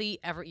healthy,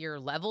 your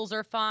levels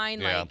are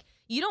fine. Yeah. Like,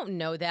 you don't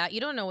know that. You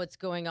don't know what's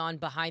going on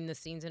behind the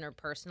scenes in her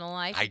personal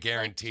life. I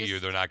guarantee you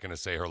they're not going to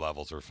say her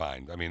levels are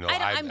fine. I mean,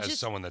 as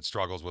someone that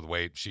struggles with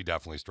weight, she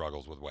definitely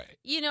struggles with weight.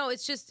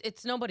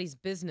 It's nobody's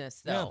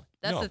business, though.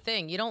 That's the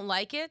thing. You don't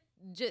like it.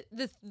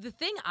 The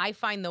thing I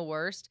find the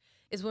worst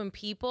is when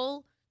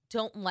people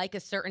don't like a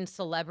certain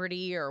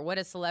celebrity or what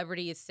a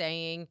celebrity is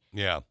saying.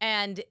 Yeah.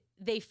 And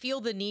they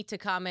feel the need to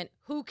comment,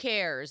 who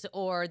cares?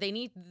 Or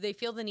they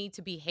feel the need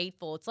to be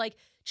hateful. It's like,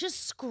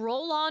 just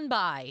scroll on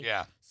by.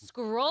 Yeah.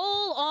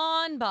 Scroll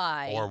on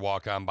by. Or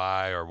walk on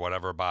by or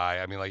whatever by.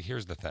 I mean, like,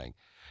 here's the thing.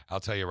 I'll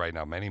tell you right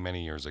now, many,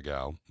 many years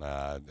ago,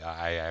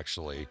 I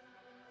actually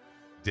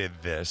did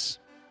this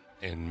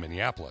in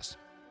Minneapolis.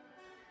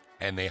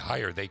 And they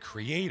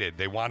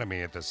wanted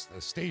me at this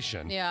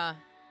station. Yeah.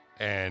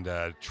 And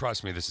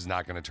trust me, this is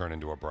not going to turn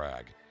into a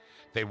brag.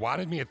 They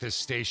wanted me at this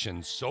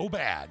station so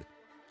bad,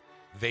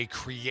 they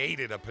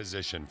created a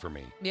position for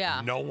me.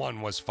 Yeah. No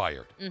one was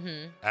fired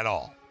at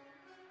all.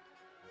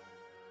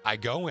 I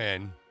go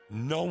in,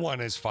 no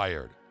one is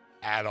fired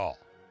at all.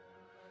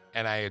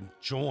 And I had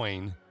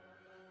joined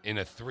in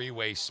a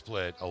 3-way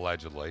split,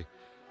 allegedly,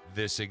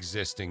 this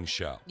existing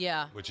show.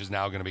 Yeah. Which is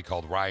now going to be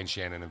called Ryan,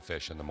 Shannon, and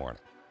Fish in the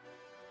Morning.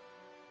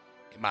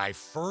 My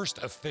first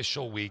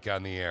official week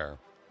on the air,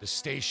 the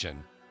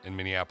station in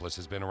Minneapolis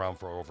has been around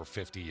for over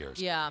 50 years.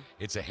 Yeah.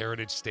 It's a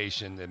heritage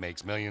station that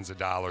makes millions of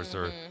dollars.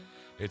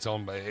 It's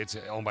owned by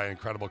an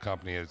incredible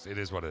company. It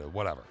is what it is,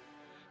 whatever.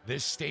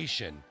 This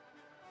station,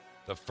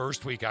 the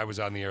first week I was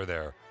on the air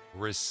there,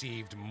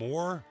 received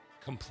more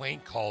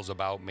complaint calls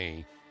about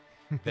me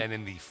than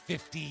in the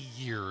 50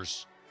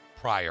 years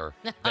prior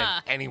than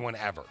anyone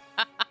ever.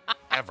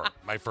 Ever.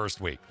 My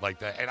first week. Like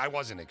that. And I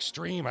wasn't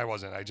extreme.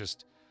 I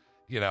just,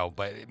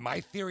 but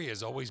my theory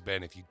has always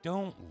been, if you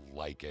don't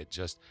like it,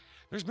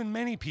 there's been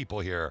many people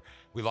here.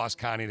 We lost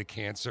Connie to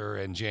cancer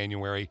in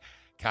January.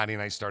 Connie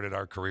and I started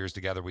our careers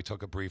together. We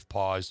took a brief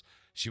pause.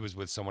 She was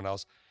with someone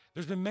else.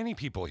 There's been many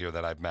people here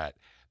that I've met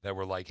that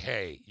were like,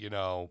 hey,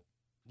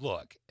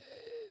 look,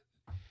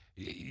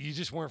 you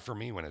just weren't for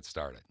me when it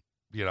started.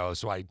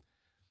 So I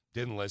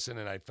didn't listen,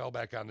 and I fell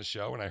back on the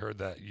show, and I heard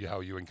that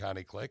how you and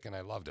Connie click, and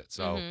I loved it.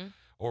 So,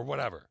 or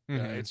whatever.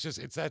 It's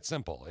that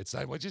simple.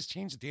 Just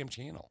change the damn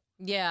channel.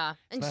 Yeah,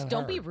 and It's just not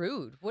don't hard. be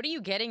rude. What are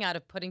you getting out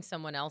of putting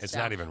someone else It's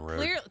down? not even rude.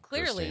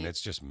 Clearly, Christine, it's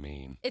just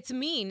mean. it's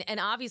mean, and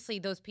obviously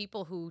those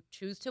people who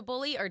choose to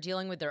bully are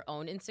dealing with their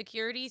own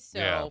insecurities. So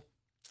Yeah.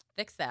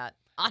 fix that.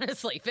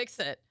 Honestly, fix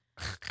it.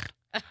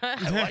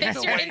 I like Fix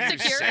the your way you say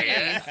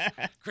insecurities.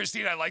 it.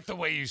 Christine, I like the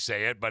way you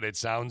say it, but it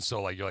sounds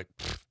so like you're like,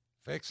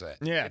 fix it.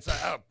 Yeah. It's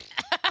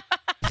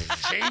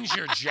change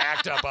your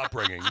jacked up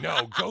upbringing.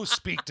 No, go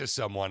speak to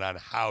someone on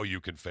how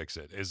you can fix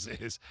it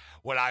is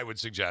what I would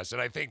suggest.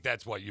 And I think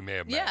that's what you may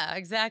have meant. Yeah,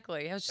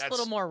 exactly. I was just a That's-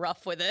 little more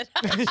rough with it.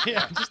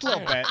 Yeah, just a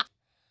little bit.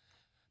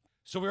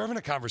 So we were having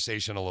a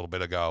conversation a little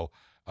bit ago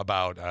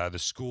about the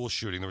school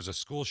shooting. There was a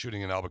school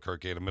shooting in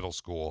Albuquerque at a middle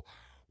school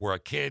where a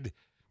kid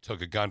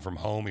took a gun from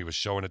home. He was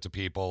showing it to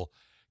people.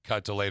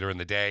 Cut to later in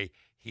the day,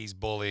 he's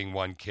bullying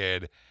one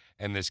kid,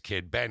 and this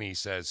kid, Benny,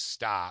 says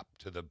stop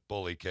to the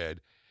bully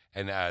kid.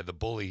 And the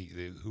bully,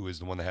 who is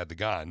the one that had the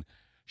gun,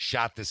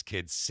 shot this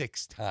kid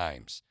 6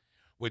 times,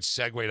 which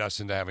segued us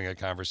into having a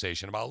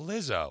conversation about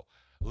Lizzo.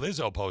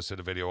 Lizzo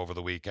posted a video over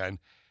the weekend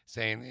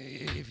saying,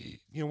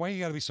 why you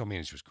got to be so mean?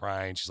 And she was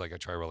crying. She's like, I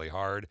try really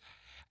hard.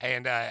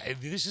 And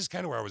this is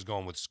kind of where I was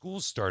going with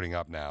schools starting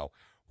up now.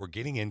 We're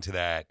getting into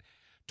that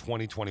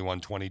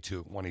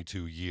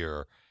 2021-22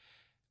 year.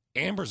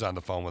 Amber's on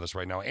the phone with us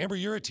right now. Amber,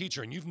 you're a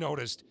teacher, and you've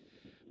noticed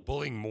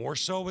bullying more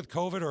so with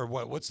COVID, or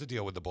what's the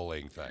deal with the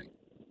bullying thing?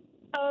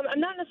 I'm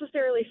not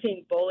necessarily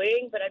seeing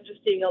bullying, but I'm just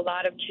seeing a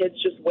lot of kids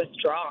just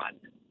withdrawn.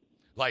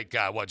 Like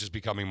just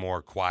becoming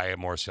more quiet,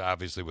 more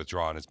obviously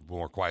withdrawn? It's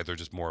more quiet. They're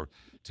just more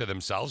to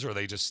themselves, or are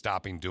they just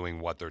stopping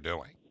doing what they're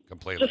doing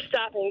completely? Just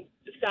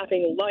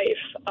stopping life.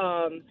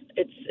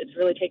 It's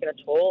really taking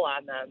a toll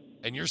on them.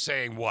 And you're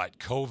saying what?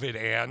 COVID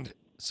and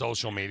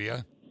social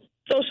media?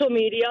 Social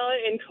media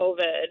and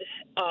COVID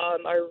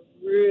are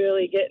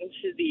really getting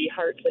to the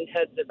hearts and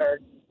heads of our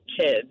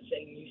kids,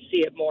 and you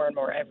see it more and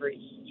more every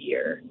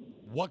year.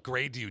 What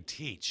grade do you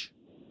teach?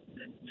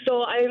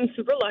 So I am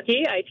super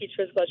lucky. I teach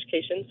physical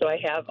education, so I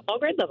have all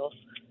grade levels.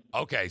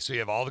 Okay, so you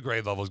have all the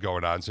grade levels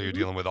going on, so you're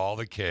dealing with all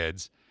the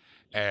kids,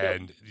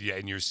 and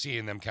and you're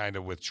seeing them kind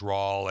of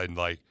withdrawal and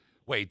like,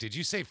 wait, did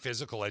you say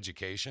physical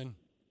education?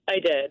 I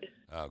did.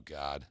 Oh,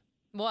 God.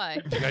 Why?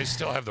 Do you guys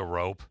still have the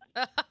rope?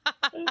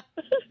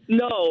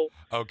 No.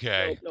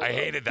 Okay. No. I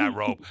hated that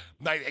rope.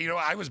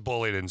 I was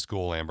bullied in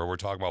school, Amber. We're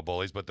talking about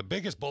bullies, but the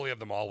biggest bully of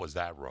them all was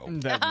that rope.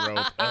 That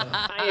rope.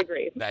 I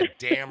agree. That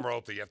damn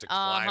rope that you have to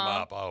climb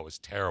up. Oh, it was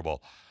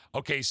terrible.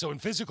 Okay, so in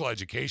physical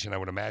education, I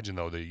would imagine,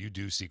 though, that you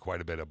do see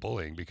quite a bit of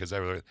bullying because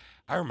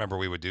I remember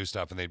we would do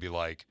stuff and they'd be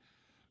like,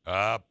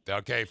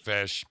 okay,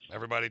 Fish,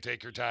 everybody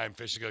take your time.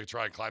 Fish is going to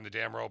try and climb the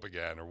damn rope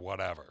again or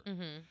whatever.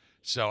 Mm-hmm.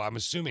 So I'm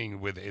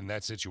assuming in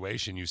that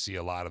situation, you see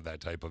a lot of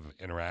that type of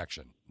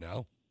interaction,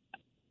 no?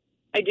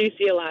 I do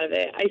see a lot of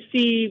it. I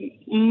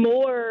see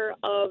more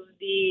of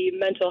the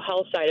mental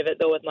health side of it,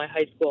 though, with my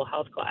high school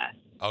health class.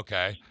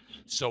 Okay.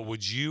 So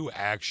would you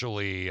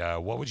actually,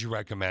 what would you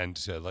recommend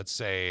to, let's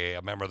say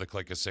a member of the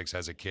Clique of Six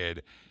has a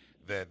kid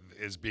that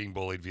is being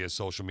bullied via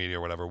social media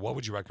or whatever, what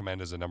would you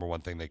recommend as the number one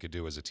thing they could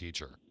do as a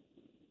teacher?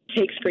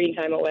 Take screen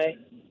time away.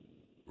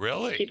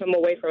 Really? Keep him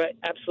away from it.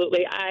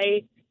 Absolutely.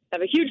 I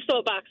have a huge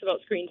soapbox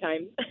about screen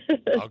time.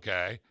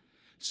 Okay.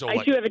 So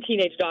I too have a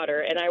teenage daughter,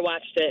 and I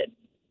watched it.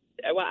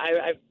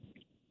 I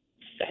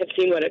have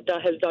seen what it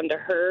has done to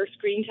her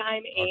screen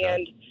time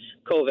and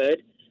COVID.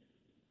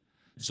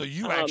 So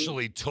you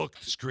actually took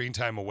screen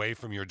time away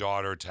from your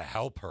daughter to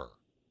help her?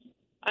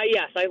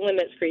 Yes, I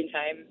limit screen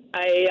time.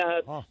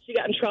 She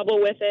got in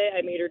trouble with it.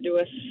 I made her do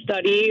a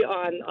study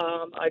on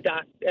a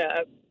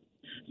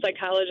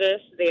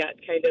psychologist that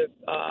kind of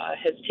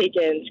has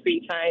taken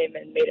screen time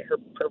and made it her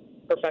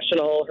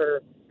professional,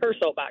 her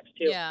soapbox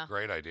too. Yeah.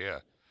 Great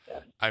idea.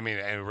 Yeah. I mean,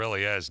 and it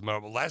really is.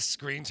 Less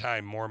screen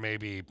time, more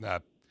maybe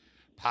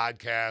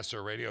podcasts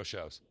or radio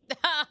shows.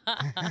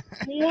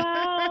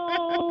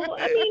 Well,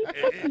 I mean,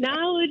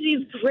 technology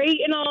is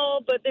great and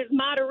all, but there's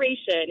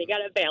moderation. You got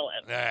to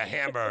balance.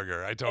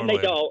 Hamburger. I totally.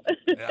 And they don't.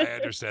 I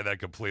understand that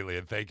completely,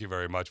 and thank you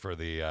very much for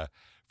the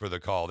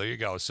call. There you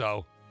go.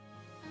 So,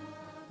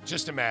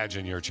 just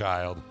imagine your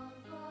child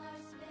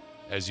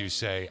as you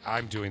say,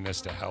 "I'm doing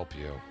this to help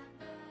you.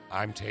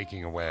 I'm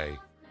taking away,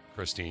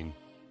 Christine,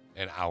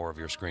 an hour of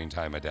your screen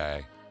time a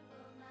day."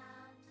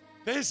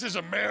 This is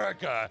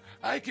America.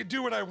 I can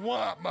do what I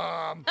want,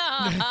 Mom.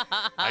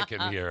 I can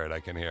hear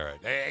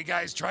it. Hey,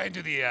 guys, try and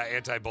do the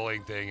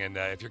anti-bullying thing. And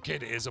if your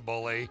kid is a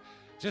bully,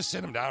 just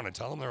sit them down and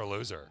tell them they're a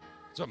loser.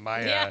 That's what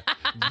my dad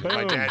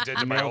did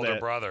to my older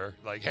brother.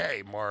 Like,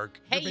 hey,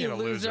 Mark, you're being a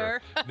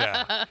loser.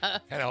 Yeah.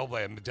 And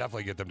hopefully,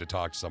 definitely get them to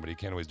talk to somebody. You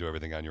can't always do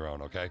everything on your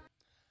own, okay?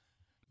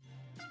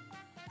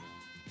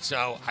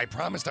 So I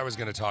promised I was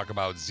going to talk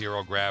about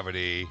Zero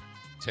Gravity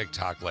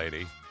TikTok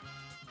lady.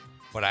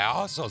 But I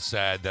also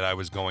said that I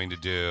was going to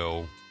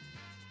do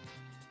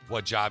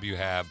what job you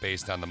have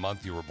based on the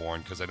month you were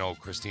born, because I know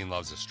Christine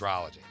loves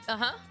astrology.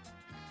 Uh-huh.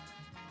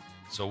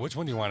 So which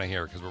one do you want to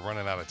hear? Because we're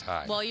running out of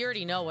time. Well, you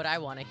already know what I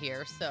want to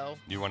hear, so.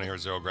 You want to hear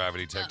Zero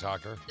Gravity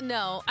TikToker?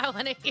 No, I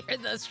want to hear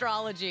the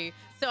astrology.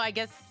 So I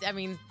guess,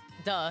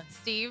 duh.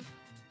 Steve?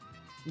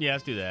 Yeah,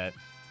 let's do that.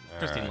 All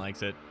Christine right.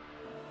 likes it.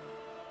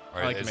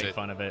 Right, I like to make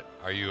fun of it.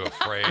 Are you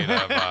afraid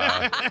of?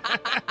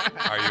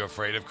 Are you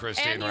afraid of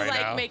Christine and you right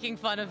like now? making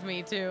fun of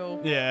me too.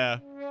 Yeah.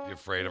 You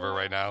afraid of her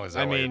right now? Is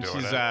that why you're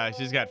doing it?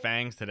 She's got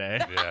fangs today.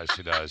 Yeah,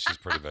 she does. She's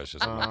pretty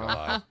vicious. I'm not gonna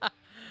lie.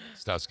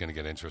 Stuff's gonna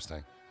get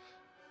interesting.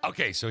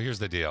 Okay, so here's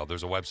the deal.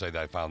 There's a website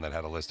that I found that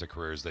had a list of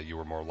careers that you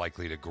were more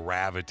likely to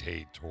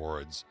gravitate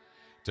towards,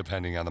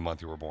 depending on the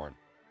month you were born.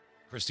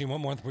 Christine, what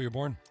month were you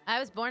born? I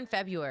was born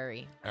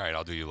February. All right,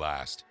 I'll do you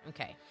last.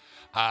 Okay.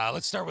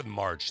 Let's start with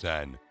March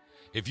then.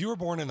 If you were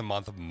born in the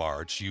month of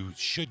March, you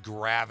should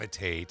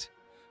gravitate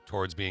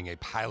towards being a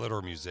pilot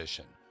or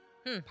musician.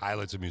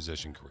 Pilots and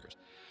musician careers.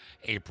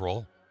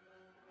 April.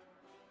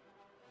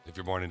 If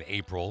you're born in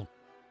April,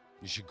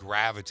 you should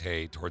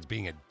gravitate towards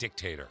being a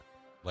dictator,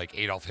 like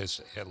Adolf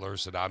Hitler,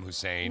 Saddam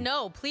Hussein.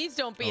 No, please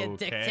don't be a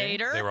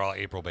dictator. They were all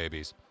April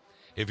babies.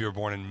 If you were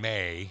born in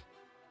May,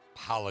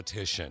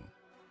 politician.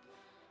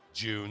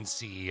 June,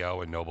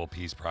 CEO and Nobel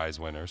Peace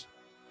Prize winners.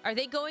 Are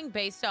they going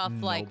based off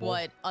like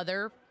what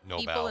other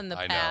people in the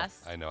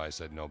past? I know. I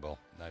said Nobel,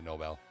 not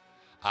Nobel.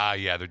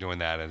 Yeah, they're doing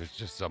that, and it's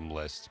just some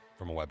list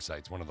from a website.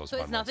 It's one of those So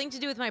fun it's nothing to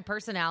do with my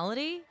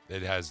personality?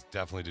 It has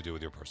definitely to do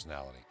with your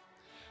personality.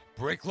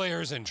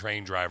 Bricklayers and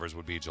train drivers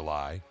would be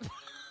July.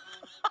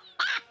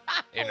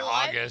 In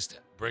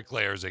August,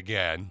 bricklayers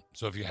again.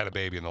 So if you had a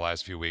baby in the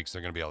last few weeks,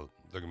 they're gonna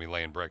be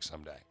laying bricks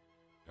someday.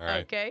 All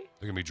right. Okay.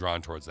 They're gonna be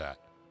drawn towards that.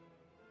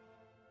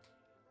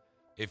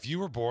 If you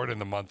were born in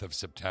the month of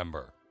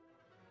September,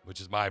 which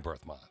is my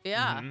birth month.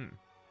 Yeah. Mm-hmm.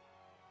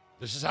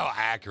 This is how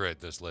accurate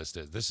this list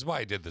is. This is why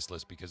I did this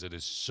list, because it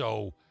is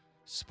so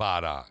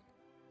spot on.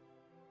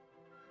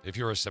 If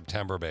you're a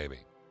September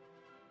baby,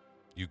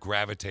 you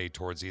gravitate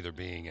towards either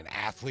being an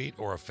athlete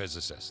or a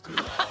physicist.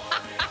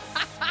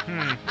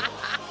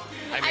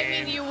 I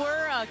mean, you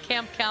were a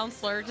camp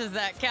counselor. Does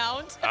that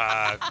count?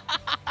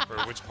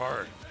 For which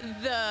part?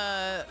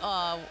 The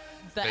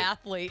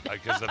athlete.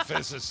 Because the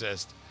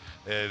physicist,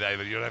 you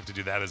don't have to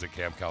do that as a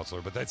camp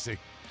counselor, but that's the.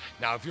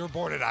 Now, if you're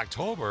born in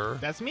October,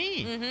 that's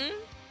me. Mm-hmm.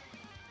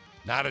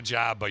 Not a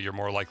job, but you're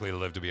more likely to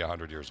live to be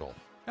 100 years old.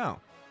 Oh.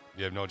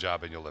 You have no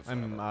job and you'll live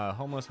forever. I'm a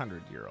homeless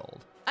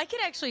 100-year-old. I could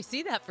actually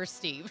see that for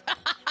Steve.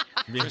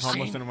 Being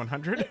homeless in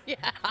 100?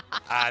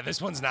 Yeah.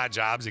 This one's not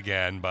jobs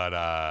again,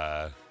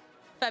 but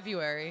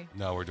February.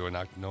 no, we're doing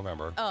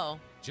November. Oh.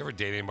 Did you ever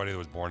date anybody that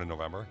was born in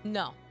November?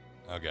 No.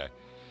 Okay.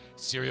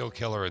 Serial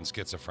killer and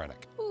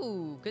schizophrenic.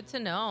 Ooh, good to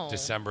know.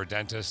 December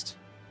dentist,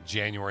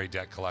 January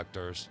debt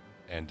collectors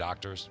and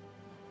doctors.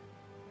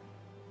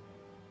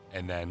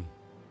 And then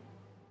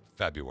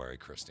February,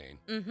 Christine.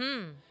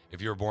 Mm-hmm.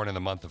 If you were born in the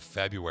month of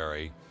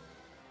February,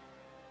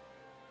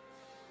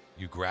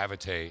 you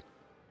gravitate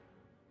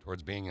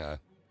towards being a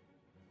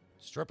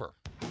stripper.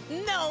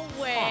 No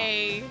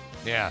way.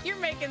 Yeah. You're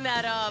making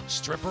that up.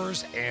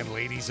 Strippers and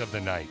ladies of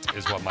the night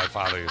is what my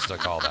father used to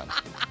call them.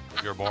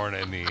 If you're born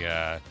in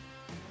the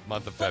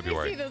month of Let me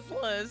February. see this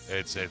list.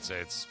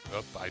 It's.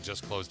 I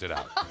just closed it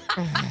out.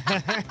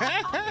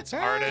 It's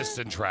artists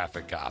and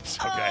traffic cops.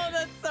 Okay. Oh,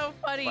 that's so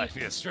funny. But,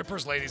 yeah,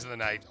 strippers, ladies of the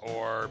night,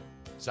 or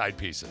side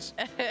pieces.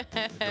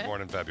 You're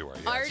born in February.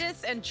 Yes.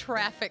 Artists and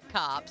traffic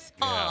cops.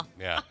 Yeah,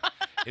 yeah.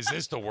 Is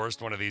this the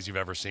worst one of these you've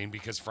ever seen?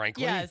 Because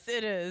frankly, Yes,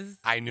 it is.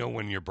 I know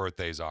when your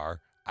birthdays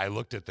are. I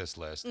looked at this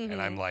list and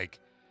I'm like,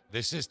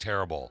 this is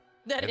terrible.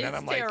 That and then is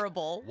I'm like,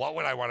 terrible. what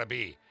would I want to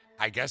be?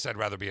 I guess I'd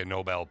rather be a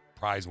Nobel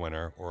Prize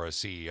winner or a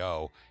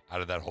CEO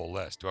out of that whole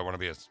list. Do I want to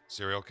be a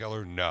serial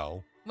killer?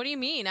 No. What do you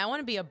mean? I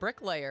want to be a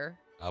bricklayer.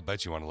 I'll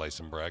bet you want to lay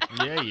some brick.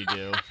 Yeah, you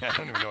do. I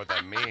don't even know what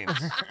that means.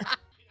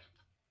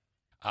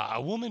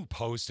 A woman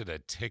posted a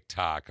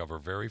TikTok of her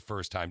very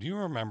first time. Do you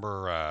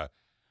remember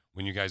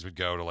when you guys would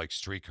go to like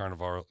street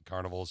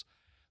carnivals?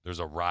 There's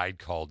a ride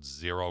called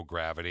Zero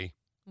Gravity.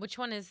 Which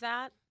one is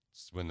that?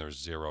 It's when there's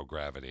zero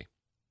gravity.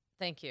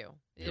 Thank you.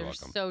 You're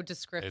welcome. So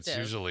descriptive. It's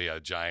usually a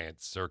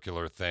giant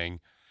circular thing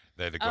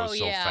that goes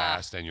so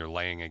fast and you're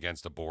laying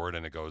against a board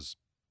and it goes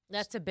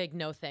That's a big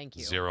no thank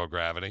you. zero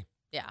gravity.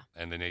 Yeah.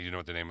 And then you know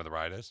what the name of the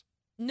ride is?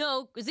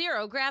 No,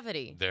 zero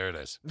gravity. There it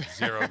is.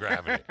 Zero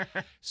gravity.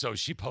 So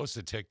she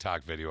posted a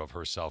TikTok video of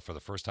herself for the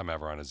first time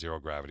ever on a zero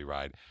gravity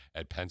ride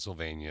at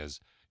Pennsylvania's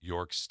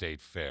York State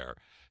Fair.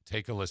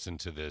 Take a listen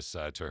to this,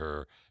 to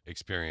her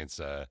experience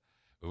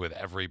with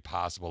every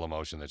possible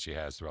emotion that she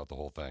has throughout the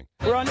whole thing.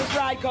 We're on this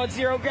ride called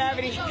Zero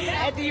Gravity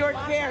at the York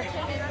Fair.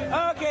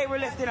 Okay, we're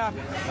lifting up.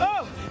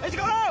 Oh, let's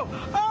go. Oh,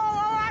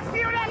 I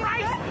feel that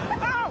right.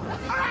 Oh,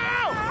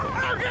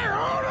 okay,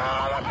 hold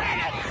on a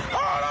minute.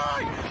 Hold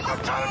on. I'm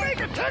trying to make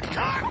a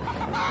TikTok.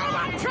 Oh,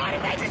 I'm trying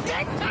to make a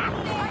TikTok.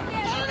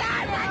 Hold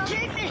on, my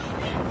kidney.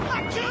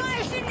 My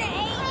kidney.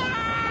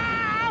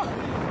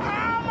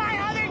 Oh, my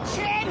other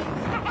chin.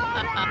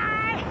 Hold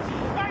on.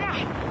 Hold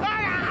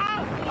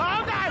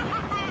on.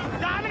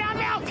 I'm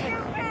melting.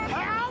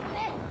 Help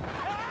me.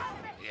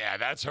 Yeah,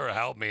 that's her.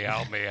 Help me,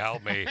 help me,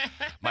 help me.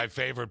 My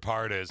favorite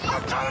part is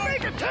I'm trying to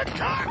make a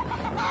TikTok.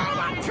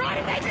 I'm trying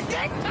to make a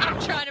TikTok.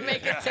 I'm trying to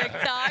make a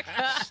TikTok.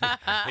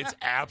 it's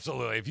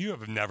absolutely. If you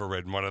have never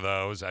ridden one of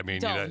those, I mean,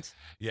 Don't.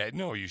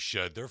 no, you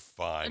should. They're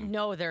fun.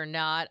 No, they're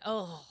not.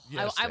 Oh,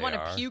 Yes, I they want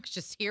to are. puke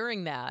just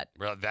hearing that.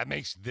 Well,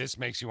 this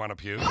makes you want to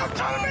puke. I'm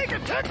trying to make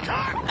a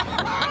TikTok.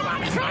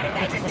 I'm trying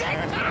to make a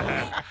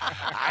TikTok.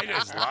 I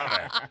just love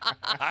it.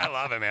 I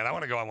love it, man. I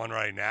want to go on one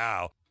right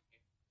now.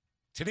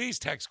 Today's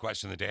text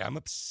question of the day. I'm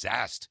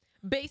obsessed.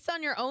 Based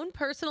on your own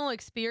personal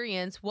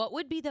experience, what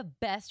would be the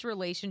best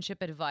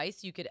relationship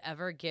advice you could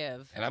ever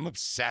give? And I'm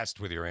obsessed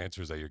with your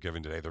answers that you're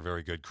giving today. They're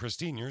very good.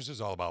 Christine, yours is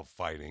all about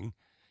fighting.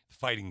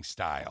 Fighting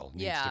style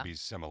needs to be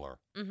similar.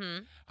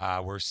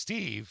 Mm-hmm. Where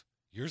Steve,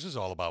 yours is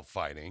all about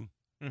fighting.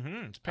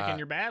 Mm-hmm. It's picking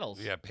your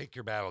battles. Yeah, pick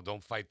your battle.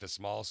 Don't fight the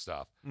small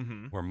stuff.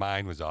 Mm-hmm. Where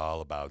mine was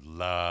all about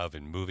love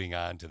and moving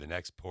on to the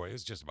next point.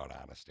 It's just about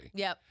honesty.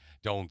 Yep.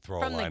 Don't throw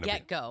From a the line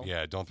get-go.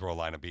 Yeah, don't throw a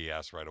line of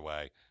BS right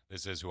away.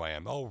 This is who I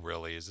am. Oh,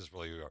 really? Is this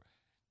really who you are?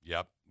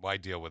 Yep. Why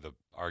deal with an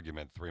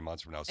argument 3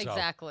 months from now? So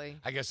Exactly.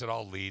 I guess it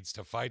all leads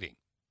to fighting.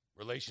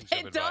 Relationship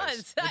It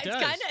advice. does. It's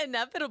kind of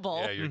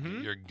inevitable. Yeah,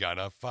 you're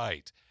gonna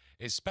fight.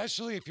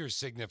 Especially if your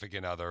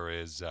significant other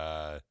is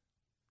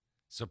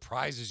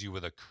surprises you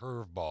with a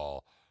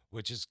curveball,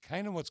 which is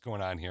kind of what's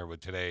going on here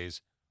with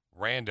today's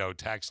Rando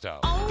Texto.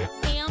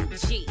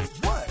 OMG.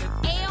 What?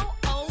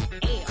 LOL.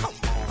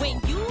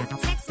 When you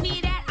text me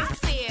that, I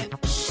said,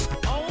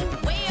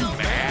 oh, well.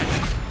 Man.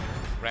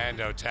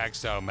 Rando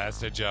Texto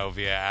Messaggio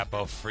via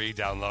Apple free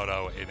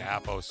downloado in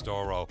Apple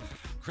Store.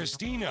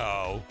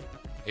 Christino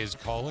is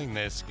calling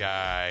this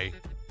guy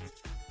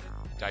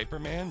Diaper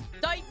Man?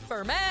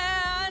 Diaper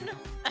Man!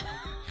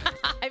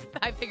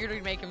 I figured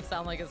we'd make him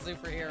sound like a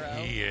superhero.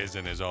 He is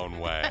in his own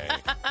way.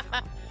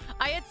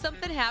 I had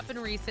something happen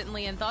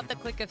recently and thought the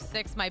Click of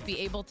Six might be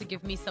able to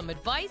give me some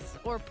advice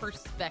or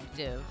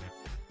perspective.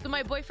 So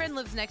my boyfriend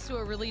lives next to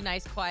a really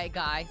nice, quiet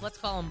guy. Let's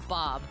call him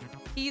Bob.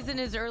 He's in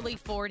his early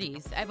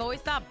 40s. I've always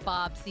thought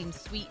Bob seemed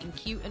sweet and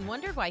cute and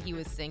wondered why he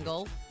was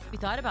single. We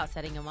thought about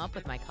setting him up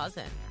with my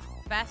cousin.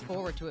 Fast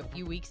forward to a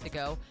few weeks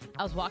ago,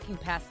 I was walking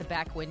past the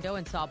back window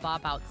and saw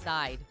Bob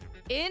outside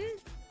in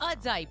a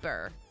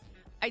diaper.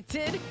 I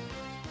did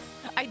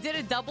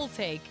a double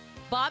take.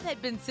 Bob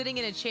had been sitting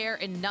in a chair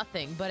in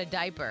nothing but a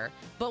diaper.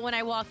 But when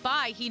I walked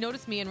by, he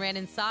noticed me and ran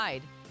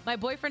inside. My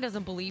boyfriend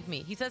doesn't believe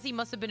me. He says he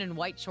must have been in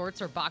white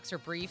shorts or boxer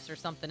briefs or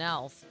something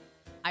else.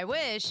 I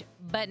wish,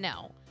 but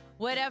no.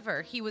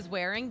 Whatever he was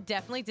wearing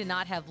definitely did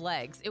not have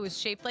legs. It was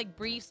shaped like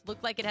briefs,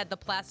 looked like it had the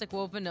plastic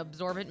woven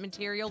absorbent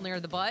material near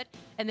the butt,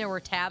 and there were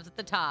tabs at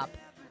the top.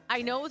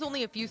 I know it was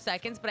only a few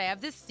seconds, but I have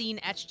this scene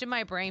etched in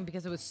my brain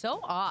because it was so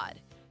odd.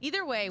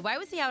 Either way, why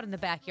was he out in the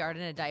backyard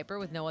in a diaper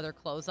with no other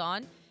clothes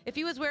on? If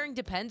he was wearing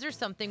Depends or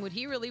something, would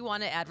he really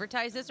want to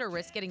advertise this or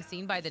risk getting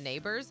seen by the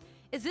neighbors?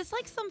 Is this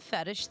like some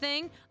fetish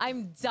thing?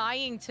 I'm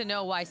dying to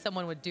know why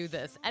someone would do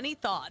this. Any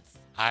thoughts?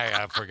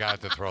 I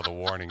forgot to throw the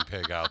warning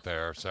pig out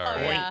there.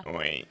 Sorry. Oh, yeah.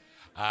 Wait.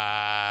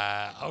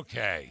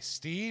 Okay,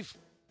 Steve?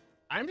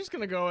 I'm just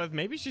going to go with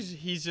maybe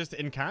he's just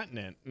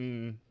incontinent.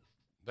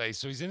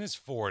 So he's in his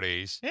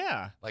 40s.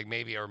 Yeah. Like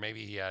maybe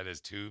he had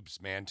his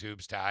man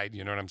tubes tied.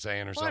 You know what I'm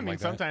saying, or Well, I something mean, like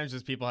that. sometimes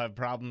just people have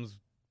problems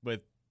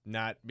with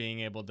not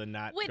being able to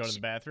not go to the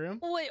bathroom.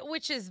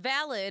 Which is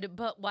valid,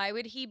 but why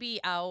would he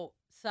be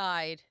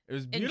outside? It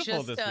was in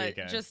beautiful just this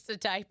weekend. Just a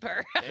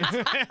diaper.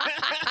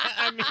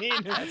 I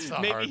mean, That's the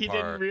maybe hard he part.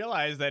 didn't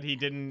realize that he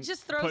didn't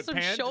Just throw put some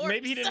pants. shorts.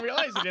 Maybe he didn't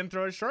realize he didn't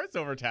throw his shorts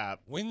over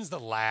top. When's the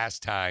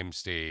last time,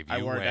 Steve, I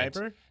you wore a went?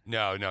 diaper?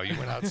 No, you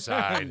went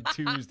outside On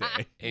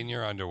Tuesday. in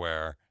your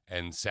underwear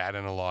and sat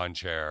in a lawn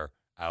chair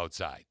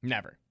outside.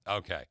 Never.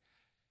 Okay.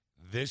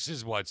 This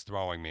is what's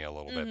throwing me a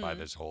little bit by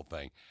this whole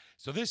thing.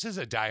 So this is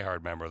a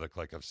diehard member of the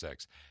Click of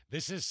Six.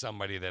 This is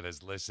somebody that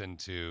has listened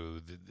to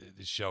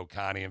the show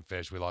Connie and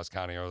Fish. We lost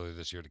Connie earlier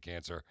this year to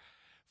cancer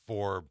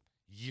for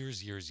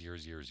years,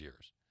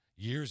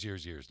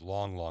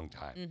 long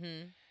time.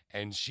 Mm-hmm.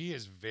 And she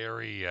is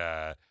very,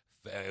 a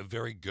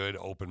very good,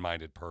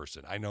 open-minded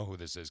person. I know who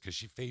this is because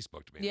she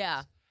Facebooked me. Yeah.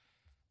 This.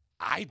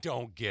 I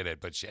don't get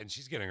it, but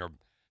she's getting her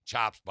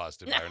chops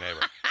busted by her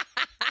neighbor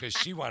because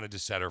she wanted to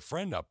set her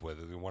friend up with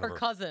Her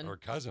cousin. her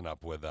cousin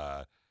up with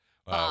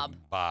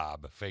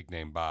Bob, fake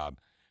name Bob.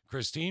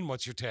 Christine,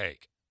 what's your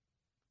take?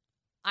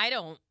 I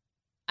don't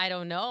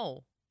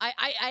know.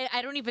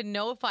 I don't even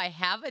know if I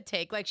have a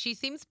take. Like, she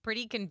seems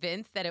pretty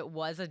convinced that it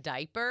was a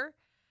diaper.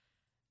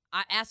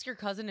 I ask your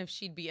cousin if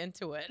she'd be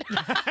into it.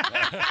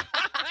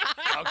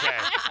 Okay.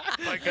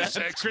 Like a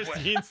six.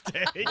 Christine's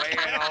take. Weigh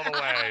in all the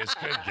ways.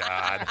 Good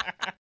God.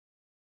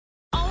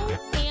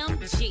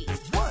 OMG.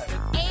 What?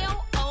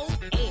 LOL.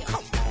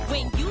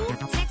 When you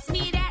text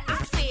me that,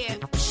 I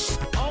said,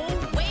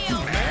 oh,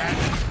 well.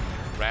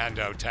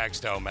 Rando,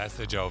 texto,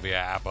 messageo via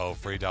Apple,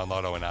 free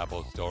downloado in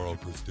Apple Store,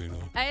 Christina.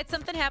 I had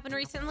something happen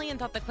recently and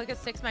thought the Click of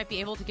Six might be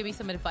able to give me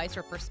some advice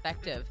or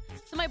perspective.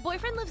 So my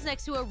boyfriend lives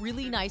next to a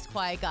really nice,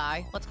 quiet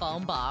guy. Let's call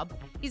him Bob.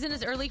 He's in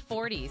his early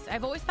 40s.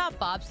 I've always thought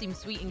Bob seemed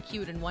sweet and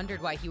cute and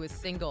wondered why he was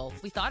single.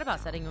 We thought about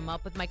setting him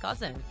up with my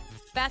cousin.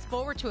 Fast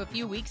forward to a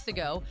few weeks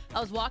ago,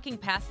 I was walking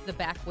past the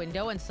back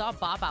window and saw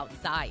Bob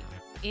outside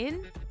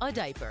in a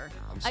diaper.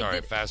 I'm sorry,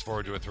 fast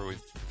forward to a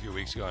few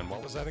weeks ago, and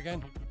what was that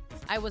again?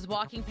 I was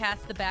walking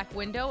past the back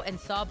window and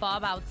saw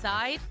Bob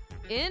outside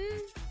in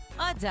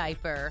a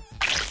diaper.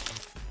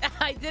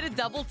 I did a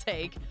double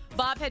take.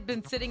 Bob had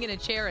been sitting in a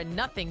chair in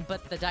nothing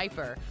but the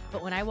diaper.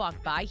 But when I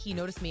walked by, he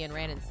noticed me and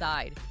ran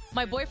inside.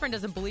 My boyfriend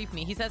doesn't believe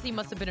me. He says he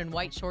must have been in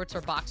white shorts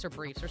or boxer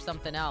briefs or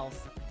something else.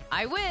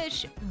 I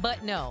wish,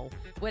 but no.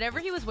 Whatever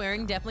he was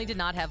wearing definitely did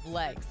not have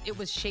legs. It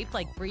was shaped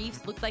like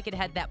briefs, looked like it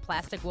had that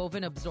plastic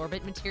woven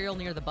absorbent material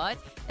near the butt,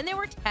 and there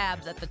were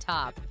tabs at the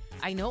top.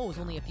 I know it was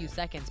only a few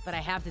seconds, but I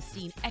have the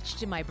scene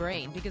etched in my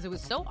brain because it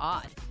was so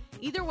odd.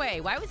 Either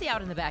way, why was he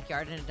out in the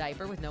backyard in a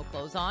diaper with no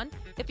clothes on?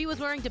 If he was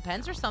wearing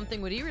Depends or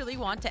something, would he really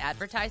want to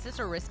advertise this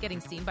or risk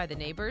getting seen by the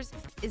neighbors?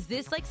 Is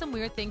this like some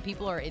weird thing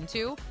people are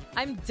into?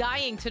 I'm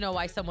dying to know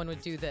why someone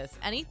would do this.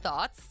 Any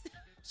thoughts?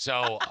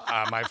 So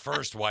my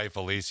first wife,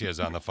 Alicia, is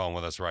on the phone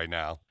with us right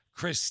now.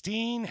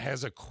 Christine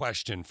has a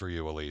question for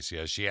you,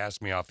 Alicia. She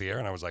asked me off the air,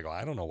 and I was like, well,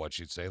 I don't know what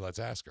she'd say. Let's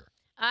ask her.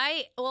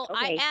 I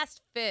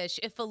asked Fish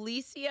if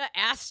Alicia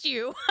asked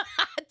you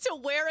to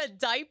wear a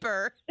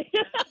diaper,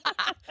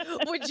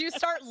 would you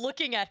start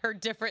looking at her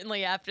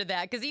differently after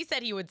that? Because he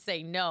said he would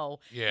say no.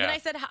 Yeah. And I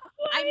said,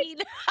 I mean,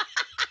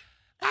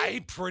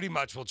 I pretty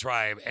much will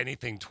try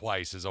anything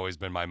twice has always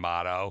been my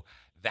motto.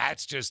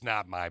 That's just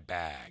not my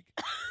bag.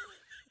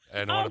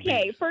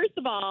 Okay, first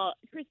of all,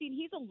 Christine,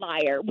 he's a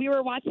liar. We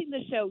were watching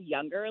the show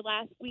Younger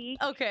last week.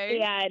 Okay.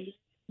 And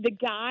the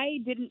guy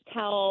didn't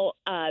tell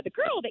the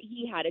girl that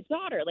he had a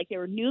daughter. Like, they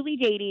were newly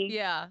dating.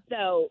 Yeah.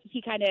 So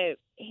he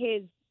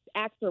his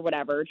ex or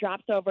whatever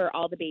drops over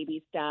all the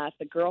baby stuff.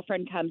 The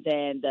girlfriend comes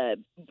in. The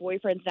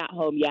boyfriend's not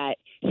home yet.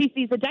 She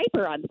sees a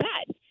diaper on the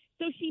bed.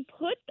 So she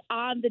puts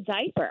on the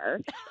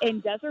diaper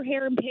and does her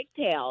hair in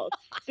pigtails.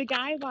 The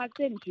guy walks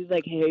in and she's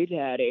like, hey,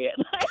 Daddy.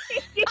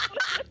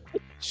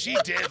 She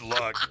did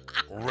look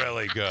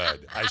really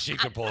good. She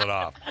could pull it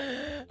off.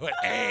 But,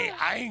 hey,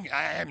 I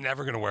am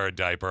never going to wear a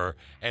diaper.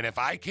 And if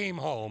I came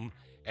home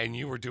and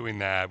you were doing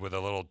that with a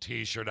little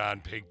T-shirt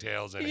on,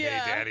 pigtails, and Hey,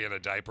 Daddy, in a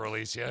diaper,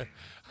 Alicia,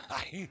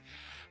 I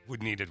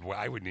would need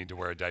to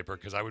wear a diaper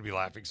because I would be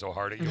laughing so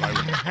hard at you.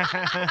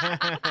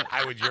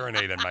 I would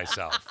urinate in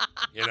myself.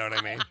 You know what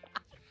I mean?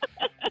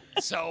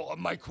 So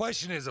my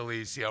question is,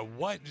 Alicia,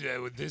 what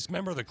this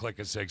member of the Click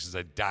of Six is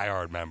a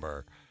diehard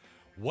member.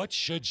 What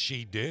should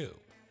she do?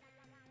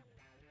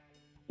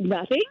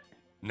 Nothing?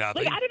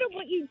 Nothing? Like, I don't know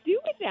what you do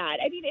with that.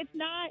 I mean, it's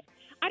not,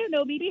 I don't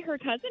know, maybe her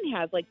cousin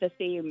has, like, the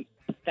same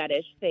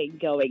fetish thing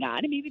going on,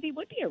 and maybe they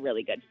would be a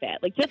really good fit.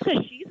 Like, just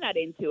because she's not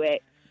into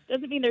it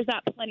doesn't mean there's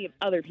not plenty of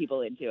other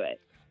people into it.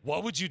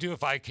 What would you do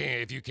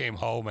if you came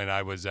home and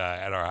I was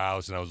at our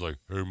house and I was like,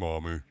 hey,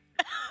 Mommy?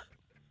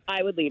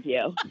 I would leave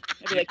you.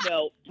 I'd be like,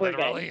 no, we're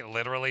good.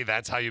 Literally,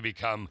 that's how you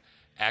become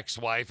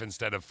ex-wife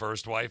instead of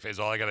first wife, is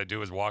all I got to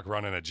do is walk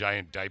around in a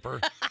giant diaper?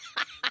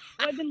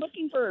 wasn't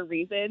looking for a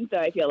reason, so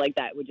I feel like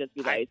that would just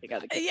be the icing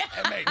on the cake. Yeah.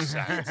 That makes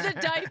sense. The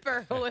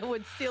diaper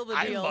would seal the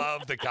deal. I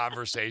love the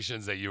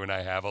conversations that you and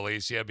I have,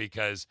 Alicia,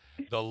 because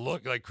the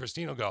look, like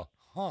Christine will go,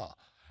 huh?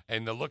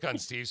 And the look on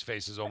Steve's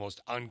face is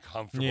almost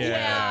uncomfortable.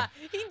 Yeah,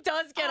 he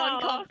does get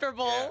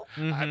uncomfortable.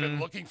 Yeah. I've been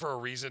looking for a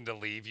reason to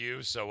leave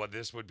you, so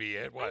this would be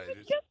it. What?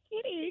 Just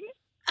kidding.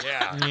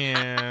 Yeah.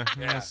 Yeah.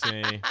 Yeah. We'll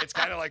see. It's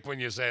kind of like when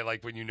you say,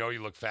 like, when you know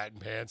you look fat in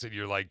pants and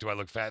you're like, do I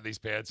look fat in these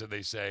pants? And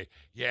they say,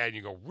 yeah. And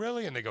you go,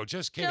 really? And they go,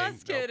 just kidding.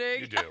 Just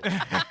kidding. You do.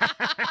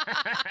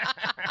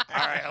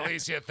 All right,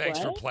 Alicia, thanks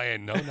for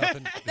playing. No,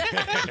 nothing.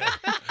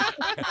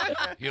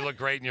 You look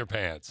great in your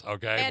pants,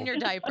 okay? And your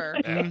diaper.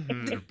 Yeah,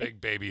 your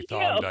big baby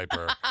thong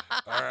diaper.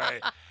 All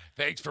right.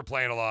 Thanks for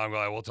playing along.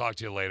 Well, we'll talk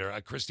to you later.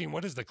 Christine,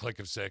 what is the Click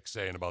of Six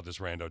saying about this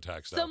rando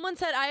text? Someone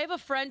said, I have a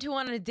friend who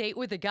went on a date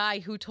with a guy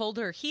who told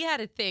her he had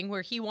a thing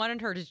where he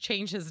wanted her to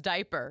change his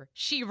diaper.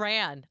 She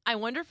ran. I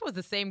wonder if it was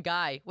the same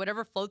guy.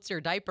 Whatever floats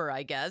your diaper,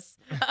 I guess.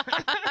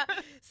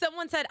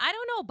 Someone said, I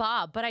don't know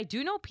Bob, but I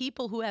do know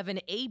people who have an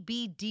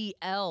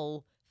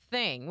ABDL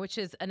thing, which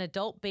is an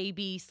adult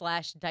baby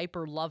 /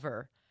 diaper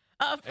lover.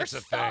 It's a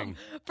thing.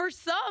 For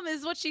some,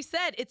 is what she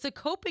said. It's a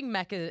coping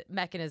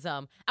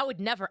mechanism. I would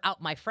never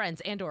out my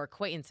friends and or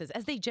acquaintances,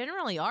 as they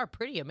generally are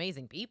pretty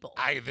amazing people.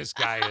 This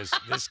guy is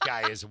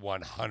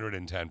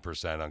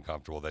 110%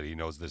 uncomfortable that he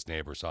knows this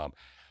neighbor saw him.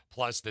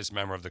 Plus, this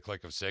member of the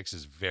Click of Six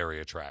is very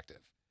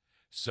attractive.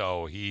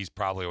 So he's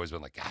probably always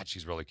been like, God,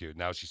 she's really cute.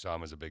 Now she saw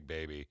him as a big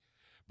baby.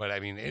 But I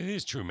mean, it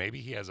is true.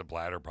 Maybe he has a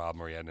bladder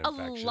problem or he had an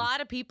infection. A lot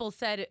of people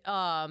said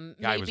Guy was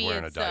maybe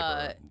wearing it's a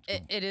diaper.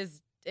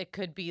 It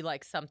could be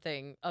like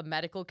a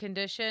medical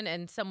condition,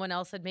 and someone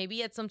else said maybe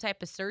he had some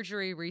type of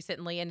surgery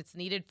recently and it's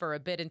needed for a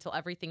bit until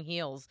everything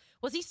heals.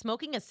 Was he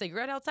smoking a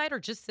cigarette outside or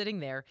just sitting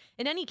there?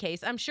 In any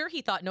case, I'm sure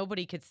he thought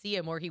nobody could see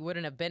him or he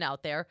wouldn't have been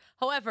out there.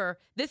 However,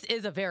 this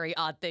is a very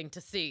odd thing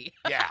to see.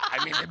 Yeah,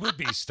 I mean, it would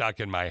be stuck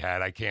in my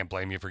head. I can't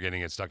blame you for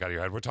getting it stuck out of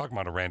your head. We're talking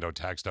about a rando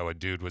texto. A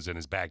dude was in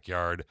his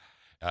backyard.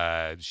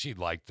 She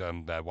liked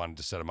him, wanted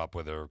to set him up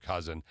with her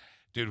cousin.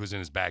 Dude was in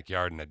his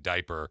backyard in a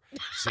diaper,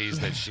 sees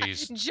that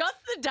she's... Just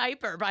the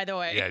diaper, by the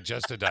way. Yeah,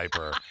 just a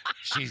diaper.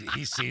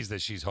 He sees that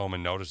she's home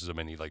and notices him,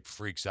 and he, like,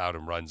 freaks out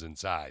and runs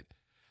inside.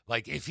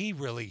 Like, if he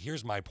really...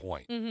 Here's my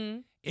point. Mm-hmm.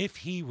 If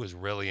he was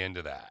really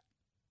into that,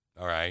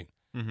 all right?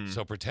 Mm-hmm.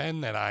 So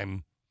pretend that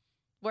I'm...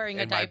 Wearing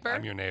a diaper?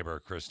 I'm your neighbor,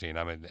 Christine.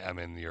 I'm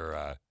in your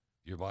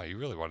mom. You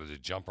really wanted to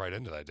jump right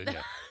into that, didn't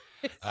you?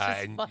 It's just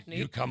and funny.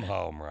 you come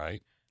home,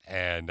 right?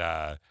 And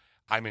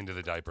I'm into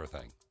the diaper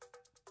thing.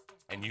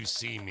 And you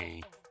see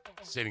me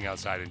sitting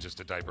outside in just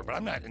a diaper, but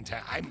I'm not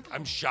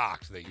I'm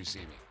shocked that you see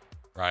me,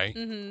 right?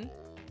 Mm-hmm.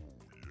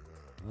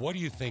 What do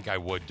you think I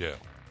would do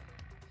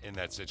in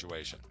that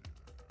situation?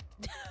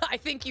 I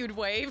think you'd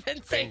wave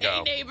and say, Bingo.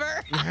 hey,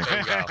 neighbor.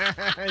 Bingo.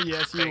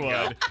 Yes, you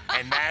Bingo. would.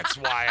 And that's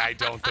why I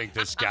don't think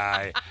this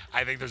guy,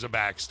 I think there's a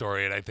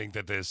backstory, and I think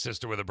that the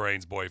sister with a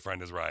brains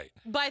boyfriend is right.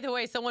 By the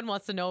way, someone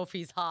wants to know if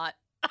he's hot.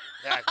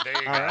 Yeah, there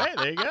you go. All right,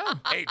 there you go.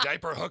 Hey,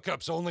 diaper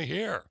hookups only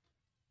here.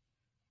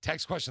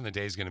 Text question of the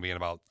day is going to be in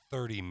about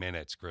 30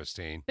 minutes,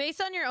 Christine.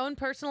 Based on your own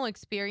personal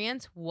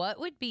experience, what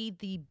would be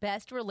the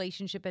best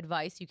relationship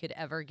advice you could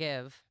ever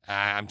give?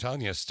 I'm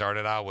telling you, start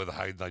it out with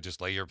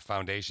just lay your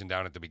foundation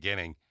down at the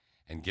beginning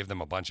and give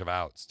them a bunch of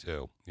outs,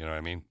 too. You know what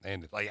I mean?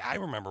 And like I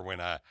remember when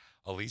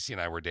Alicia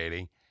and I were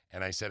dating,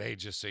 and I said, hey,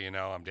 just so you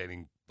know, I'm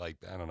dating, like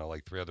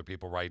 3 other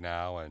people right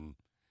now, and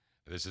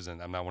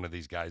I'm not one of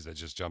these guys that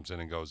just jumps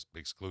in and goes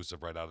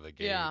exclusive right out of the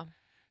gate. Yeah.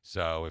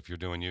 So if you're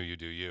doing you, you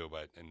do you.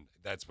 And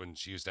that's when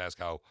she used to ask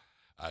how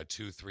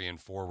 2, 3, and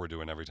 4 were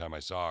doing every time I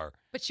saw her.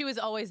 But she was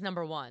always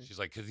number one. She's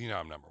like, because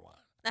I'm number one.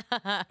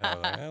 And I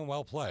was like,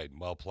 well played,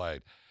 well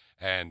played.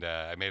 And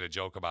I made a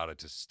joke about it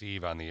to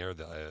Steve on the air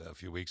a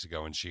few weeks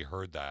ago, and she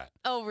heard that.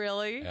 Oh,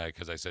 really?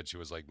 Because I said she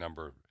was like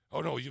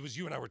oh, no, it was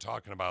you and I were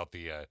talking about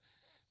the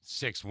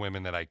 6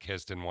 women that I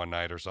kissed in one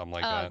night or something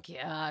like that. Oh,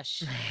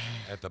 gosh.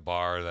 At the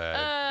bar.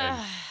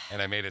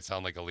 And I made it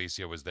sound like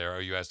Alicia was there. Oh,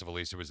 you asked if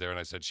Alicia was there, and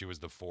I said she was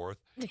the 4th.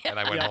 And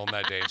I went home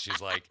that day, and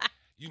she's like,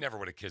 you never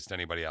would have kissed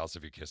anybody else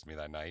if you kissed me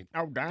that night.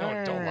 Oh,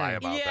 darn. Don't lie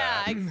about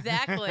that. Yeah,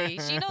 exactly.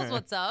 She knows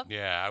what's up.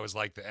 Yeah, I was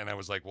like,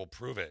 well,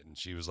 prove it. And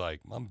she was like,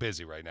 I'm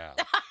busy right now.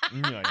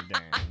 You're like,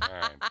 dang. All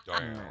right,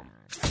 darn.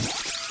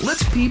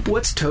 Let's peep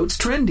what's totes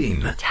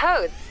trending.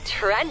 Toads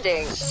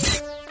trending.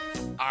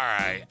 All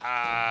right.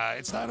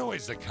 It's not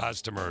always the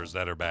customers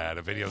that are bad.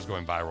 A video's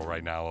going viral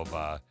right now of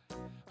a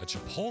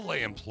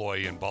Chipotle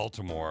employee in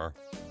Baltimore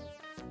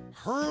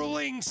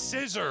hurling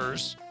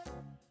scissors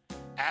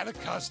at a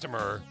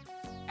customer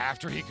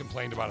after he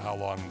complained about how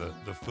long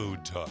the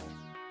food took.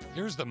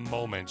 Here's the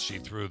moment she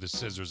threw the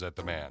scissors at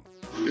the man.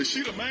 Is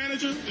she the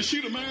manager? Is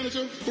she the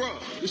manager?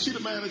 Bruh, is she the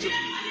manager?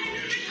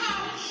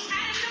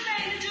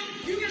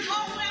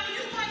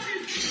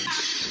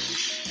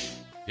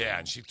 Yeah,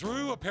 and she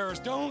threw a pair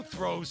of... Don't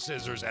throw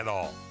scissors at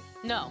all.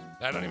 No.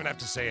 I don't even have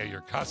to say at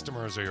your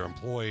customers or your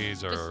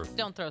employees or... Just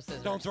don't throw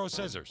scissors. Don't throw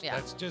scissors. Yeah.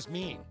 That's just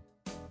mean.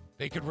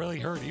 They could really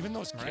hurt. Even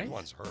those kid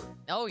ones hurt.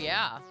 Oh,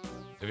 yeah.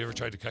 Have you ever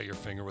tried to cut your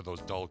finger with those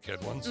dull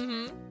kid ones?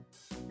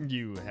 Mm-hmm.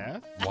 You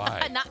have?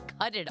 Why? Not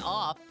cut it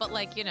off, but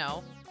like, I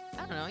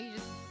don't know, you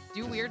just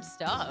do weird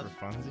stuff.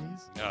 For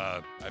funsies?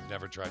 I've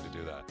never tried to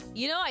do that.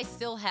 I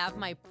still have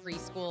my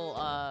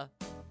preschool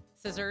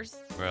scissors.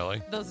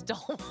 Really? Those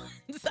dull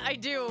ones. I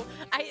do.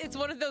 It's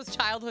one of those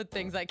childhood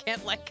things I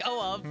can't let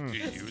go of. Do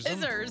you use them?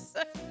 Scissors.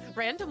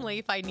 Randomly,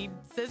 if I need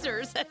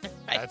scissors, right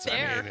That's,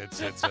 there. I mean,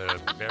 it's a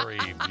very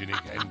unique,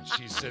 and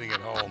she's sitting at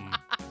home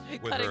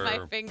with Cutting her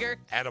my finger.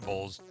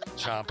 edibles,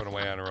 chomping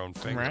away on her own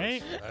fingers.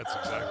 Right? That's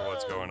exactly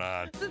what's going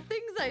on. The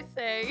things I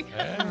say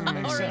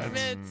Makes or sense.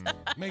 admit.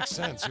 Makes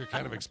sense. You're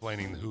kind of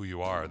explaining who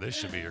you are. This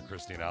should be your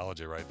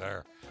Christianology right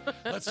there.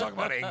 Let's talk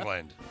about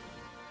England.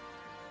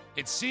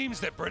 It seems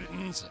that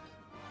Britain's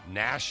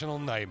national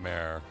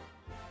nightmare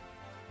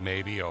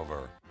may be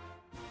over.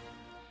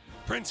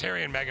 Prince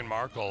Harry and Meghan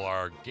Markle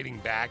are getting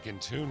back in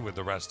tune with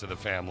the rest of the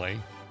family.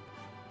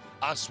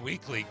 Us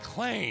Weekly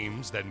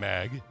claims that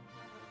Meg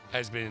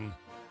has been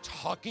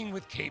talking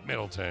with Kate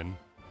Middleton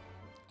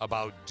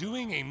about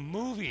doing a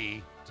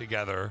movie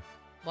together.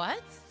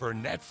 What? For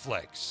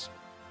Netflix.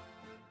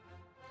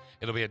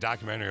 It'll be a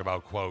documentary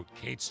about, quote,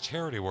 Kate's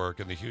charity work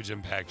and the huge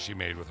impact she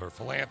made with her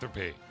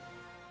philanthropy.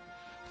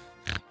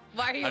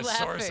 Why are you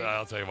laughing?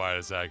 I'll tell you why in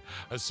a sec.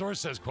 A source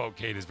says, quote,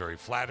 Kate is very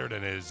flattered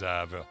and it's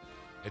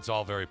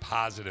all very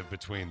positive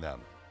between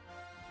them.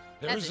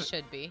 As it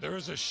should be. There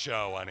is a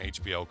show on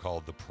HBO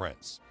called The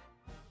Prince.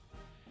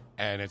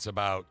 And it's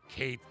about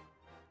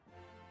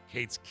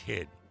Kate's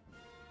kid.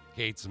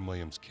 Kate's and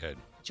William's kid.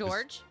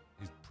 George?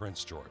 He's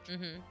Prince George.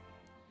 Mm-hmm.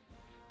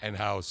 And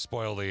how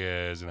spoiled he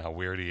is and how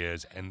weird he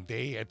is. And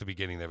they, at the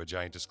beginning, they have a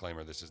giant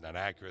disclaimer. This is not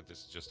accurate.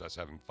 This is just us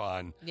having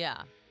fun.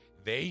 Yeah.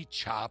 They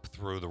chop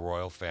through the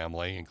royal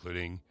family,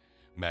 including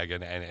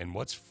Meghan. And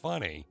what's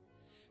funny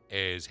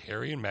is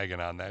Harry and Meghan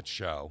on that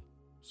show,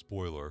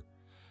 spoiler,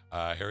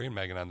 Harry and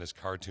Meghan on this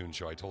cartoon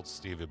show. I told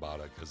Steve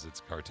about it because it's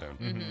a cartoon.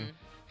 Mm-hmm.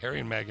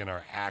 Harry and Meghan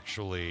are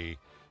actually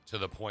to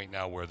the point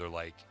now where they're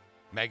like,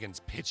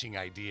 Meghan's pitching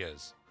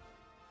ideas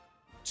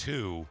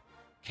to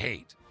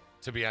Kate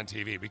to be on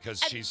TV because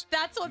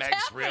that's what's Meg's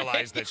happening.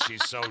 realized that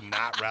she's so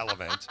not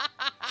relevant.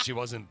 She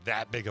wasn't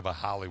that big of a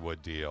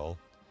Hollywood deal.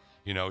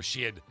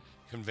 She had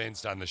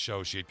convinced on the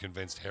show,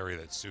 Harry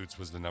that Suits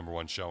was the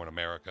 #1 show in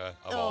America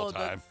of all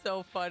time. That's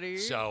so funny.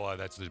 So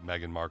that's the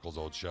Meghan Markle's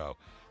old show.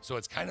 So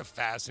it's kind of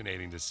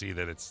fascinating to see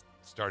that it's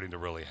starting to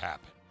really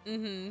happen.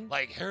 Mm-hmm.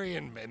 Like Harry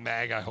and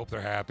Meg, I hope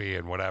they're happy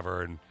and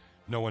whatever, and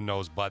no one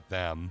knows but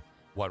them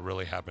what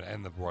really happened,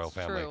 and the royal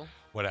family, true.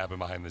 what happened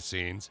behind the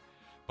scenes.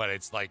 But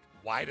it's like,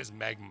 why does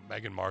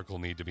Meghan Markle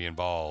need to be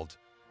involved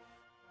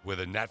with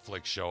a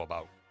Netflix show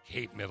about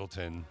Kate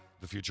Middleton,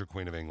 the future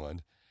Queen of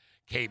England,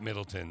 Kate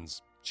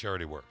Middleton's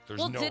charity work?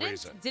 There's no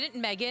reason.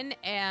 Didn't Meghan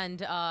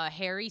and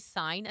Harry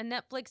sign a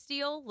Netflix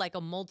deal, like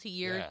a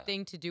multi-year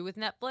thing to do with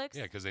Netflix?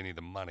 Yeah, because they need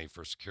the money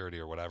for security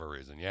or whatever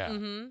reason. Yeah.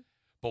 Mm-hmm.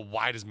 But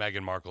why does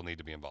Meghan Markle need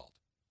to be involved?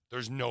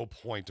 There's no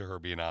point to her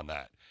being on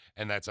that.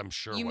 And that's, I'm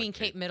sure. You mean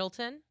Kate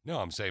Middleton? No,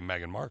 I'm saying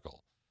Meghan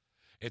Markle.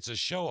 It's a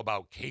show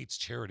about Kate's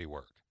charity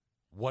work.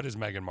 What is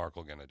Meghan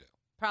Markle going to do?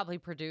 Probably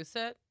produce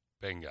it.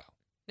 Bingo.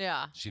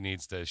 Yeah. She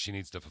needs to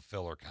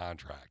fulfill her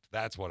contract.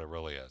 That's what it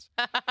really is.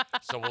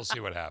 So we'll see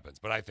what happens.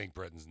 But I think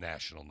Britain's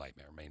national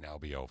nightmare may now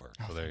be over.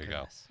 So there you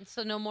go.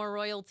 So no more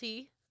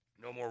royalty?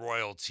 No more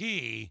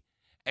royalty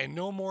and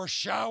no more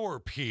shower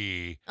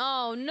pee.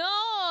 Oh,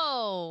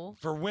 no.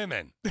 For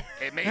women.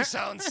 It may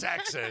sound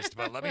sexist,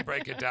 but let me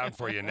break it down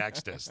for you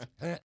nextest.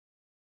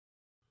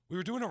 We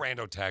were doing a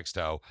rando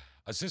texto.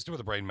 A sister with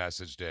a brain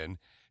messaged in.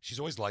 She's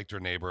always liked her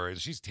neighbor.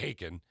 She's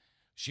taken.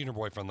 She and her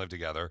boyfriend live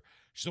together.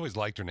 She's always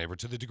liked her neighbor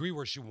to the degree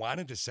where she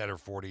wanted to set her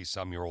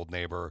 40-some-year-old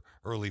neighbor,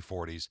 early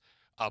 40s,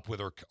 up with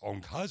her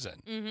own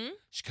cousin. Mm-hmm.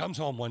 She comes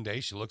home one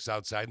day. She looks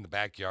outside in the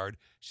backyard.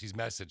 She's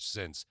messaged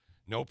since.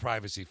 No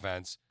privacy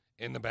fence.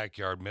 In the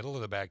backyard, middle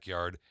of the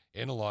backyard,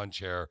 in a lawn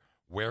chair,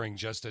 wearing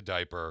just a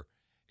diaper,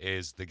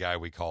 is the guy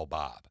we call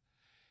Bob.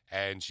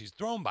 And she's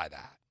thrown by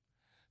that.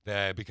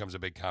 That becomes a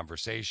big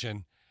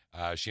conversation.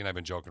 She and I have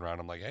been joking around.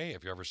 I'm like, hey,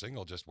 if you're ever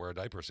single, just wear a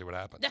diaper, see what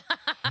happens.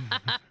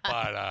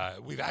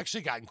 But we've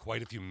actually gotten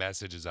quite a few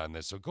messages on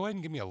this. So go ahead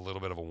and give me a little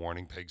bit of a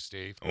warning, Pig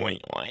Steve.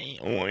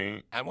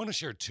 I want to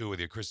share two with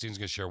you. Christine's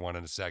going to share one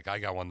in a sec. I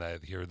got one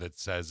here that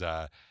says,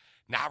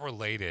 not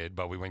related,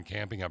 but we went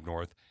camping up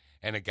north,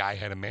 and a guy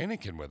had a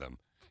mannequin with him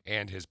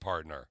and his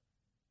partner.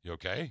 You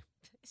okay?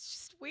 It's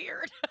just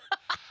weird.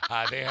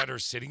 They had her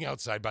sitting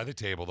outside by the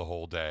table the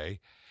whole day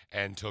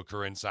and took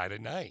her inside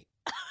at night.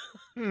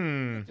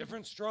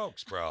 Different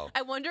strokes, bro.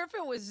 I wonder if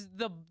it was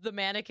the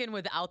mannequin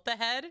without the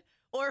head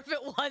or if it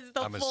was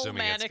the I'm full assuming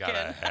mannequin. It's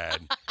got a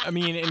head. I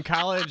mean, in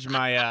college,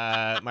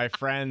 my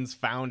friends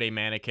found a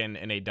mannequin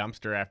in a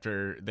dumpster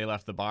after they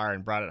left the bar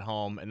and brought it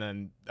home. And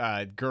then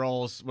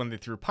girls, when they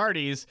threw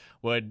parties,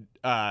 would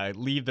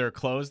leave their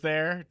clothes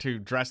there to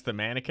dress the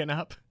mannequin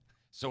up.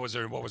 So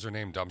what was her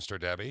name? Dumpster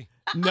Debbie?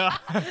 No,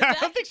 I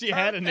don't think she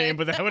had a name,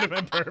 but that would have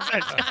been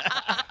perfect.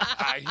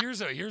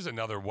 Here's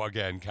another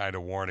again kind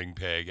of warning,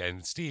 Pig.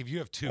 And Steve, you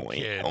have two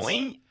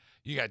kids.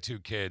 you got 2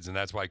 kids, and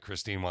that's why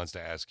Christine wants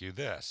to ask you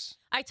this.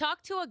 I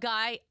talked to a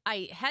guy.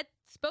 I had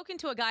spoken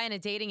to a guy on a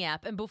dating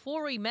app, and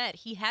before we met,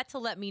 he had to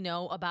let me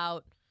know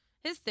about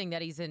his thing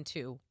that he's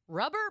into.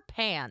 Rubber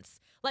pants.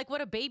 Like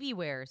what a baby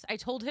wears. I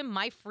told him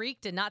my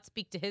freak did not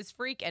speak to his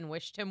freak and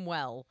wished him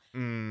well. I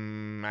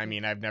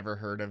mean, I've never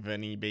heard of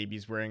any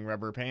babies wearing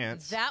rubber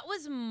pants. That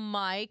was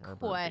my Rubber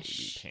baby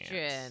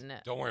question.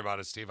 Don't worry about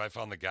it, Steve. I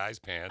found the guy's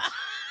pants.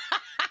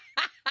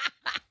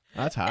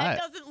 That's hot. That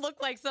doesn't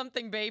look like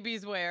something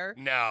babies wear.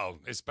 No,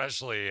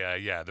 especially,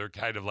 they're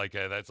kind of like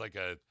that's like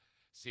a,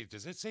 Steve,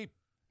 does it say,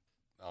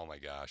 oh my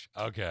gosh.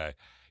 Okay.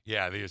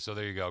 Yeah, so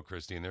there you go,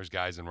 Christine. There's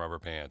guys in rubber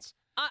pants.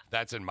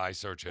 That's in my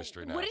search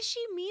history now. What does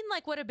she mean,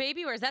 like what a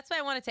baby wears? That's why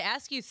I wanted to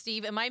ask you,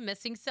 Steve. Am I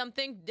missing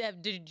something?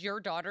 Did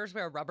your daughters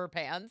wear rubber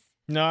pants?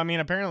 No, I mean,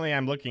 apparently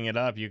I'm looking it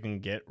up. You can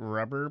get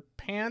rubber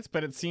pants,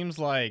 but it seems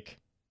like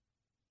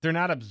they're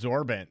not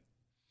absorbent.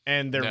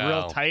 And they're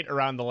real tight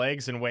around the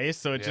legs and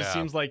waist, so it just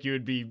seems like you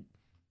would be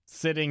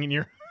sitting in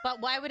your...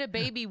 But why would a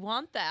baby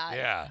want that?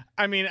 Yeah.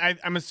 I mean,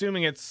 I'm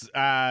assuming it's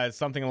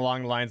something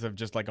along the lines of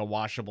just like a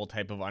washable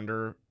type of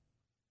under...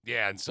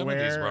 Yeah, and some of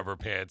these rubber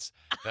pants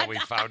that we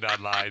found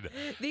online.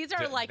 These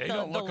are like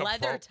the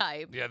leather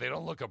type. Yeah, they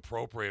don't look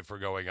appropriate for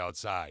going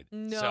outside.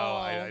 No. So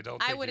I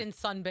don't think I wouldn't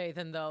sunbathe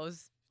in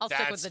those. I'll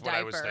That's stick with the what diaper.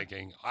 I was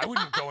thinking. I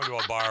wouldn't go into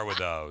a bar with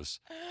those.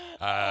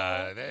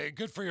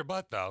 Good for your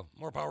butt, though.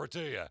 More power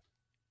to you.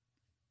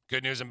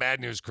 Good news and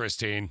bad news,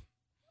 Christine.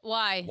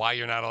 Why? Why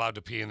you're not allowed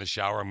to pee in the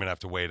shower? I'm gonna have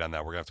to wait on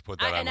that. We're gonna have to put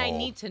that on and hold. I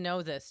need to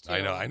know this too.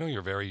 I know.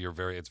 You're very.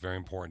 It's very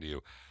important to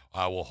you.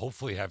 We'll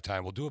hopefully have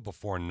time. We'll do it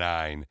before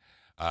 9.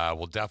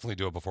 We'll definitely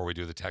do it before we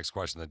do the text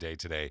question of the day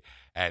today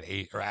at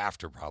 8 or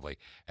after probably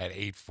at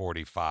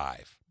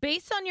 8:45.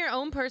 Based on your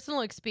own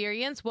personal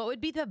experience, what would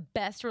be the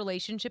best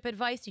relationship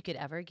advice you could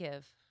ever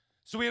give?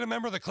 So we had a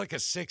member of the Click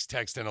of 6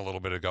 text in a little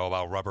bit ago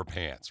about rubber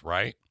pants,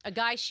 right? A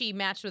guy she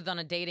matched with on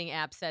a dating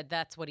app said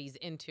that's what he's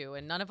into,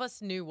 and none of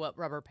us knew what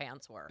rubber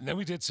pants were. And then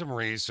we did some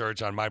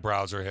research on my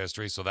browser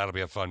history, so that'll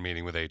be a fun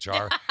meeting with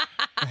HR.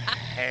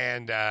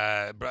 And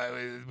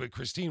but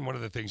Christine, one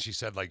of the things she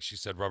said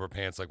rubber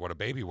pants like what a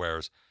baby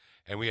wears,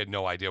 and we had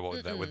no idea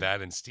what with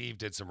that. And Steve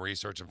did some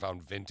research and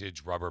found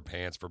vintage rubber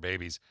pants for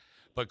babies.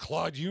 But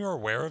Claude, you are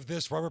aware of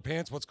this rubber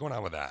pants? What's going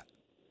on with that?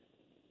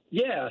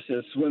 Yes,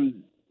 it's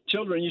when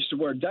children used to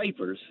wear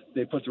diapers.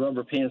 They put the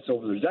rubber pants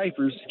over their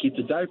diapers to keep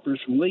the diapers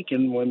from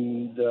leaking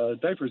when the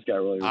diapers got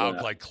really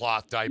wet. Like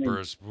cloth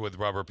diapers with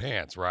rubber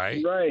pants,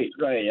 right? Right.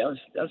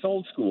 That's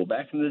old school,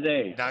 back in the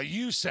day. Now,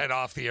 you said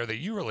off the air that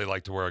you really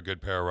like to wear a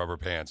good pair of rubber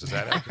pants. Is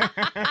that accurate?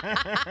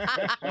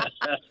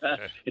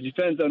 It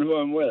depends on who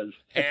I'm with.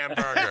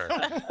 Hamburger.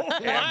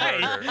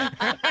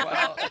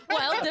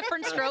 Well,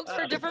 different strokes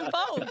for different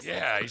folks.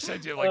 Yeah, you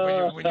said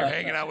when you're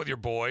hanging out with your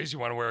boys, you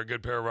want to wear a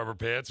good pair of rubber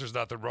pants. There's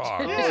nothing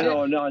wrong.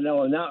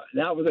 No,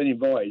 not with any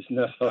boys.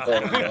 No.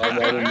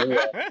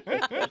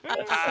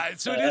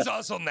 So it is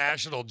also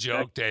National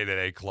Joke Day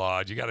today,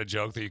 Claude. You got a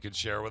joke that you could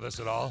share with us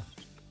at all?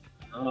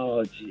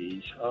 Oh,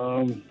 geez.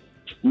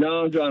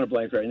 No, I'm drawing a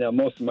blank right now.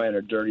 Most of mine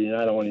are dirty, and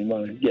I don't even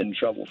want to get in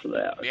trouble for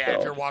that. Yeah,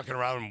 if you're walking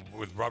around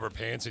with rubber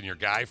pants and your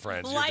guy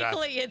friends,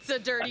 likely it's a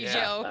dirty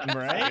joke.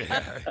 Right?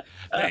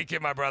 Thank you,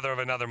 my brother of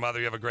another mother.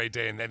 You have a great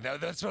day. And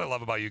that's what I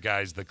love about you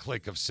guys, the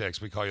Click of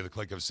 6. We call you the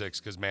Click of 6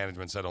 because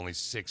management said only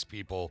 6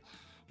 people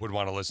would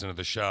want to listen to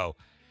the show.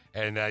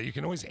 And you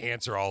can always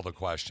answer all the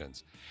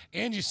questions.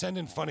 And you send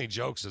in funny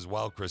jokes as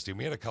well, Christine.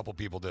 We had a couple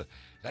people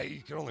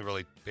you can only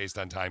really, based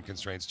on time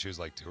constraints, choose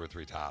like 2 or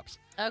 3 tops.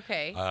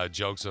 Okay.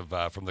 Jokes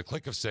from the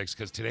Click of 6,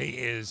 because today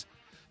is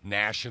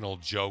National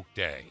Joke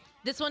Day.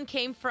 This one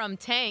came from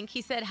Tank.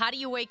 He said, how do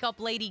you wake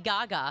up Lady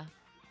Gaga?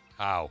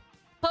 How?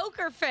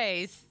 Poker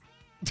face.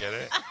 Get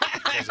it?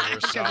 Because of her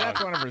song.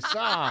 That's one of her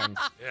songs.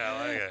 Yeah,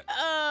 I like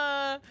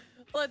it.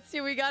 Let's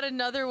see. We got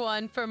another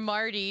one from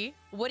Marty.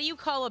 What do you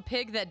call a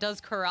pig that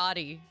does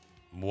karate?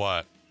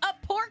 What? A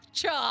pork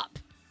chop.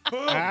 Oh,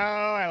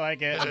 I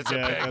like it. That's good.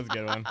 That was a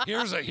good one.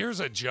 Here's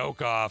a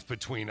joke off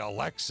between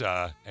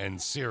Alexa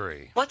and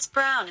Siri. What's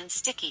brown and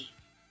sticky?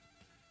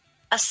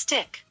 A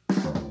stick.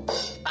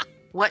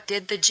 What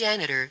did the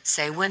janitor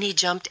say when he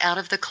jumped out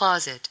of the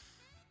closet?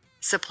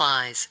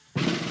 Supplies.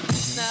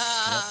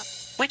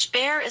 Which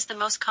bear is the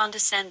most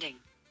condescending?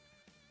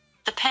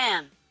 The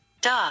pan.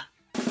 Duh.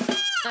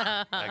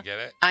 I get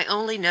it. I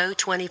only know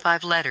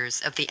 25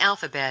 letters of the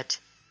alphabet.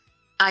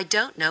 I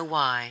don't know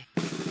why.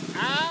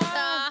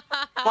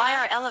 Why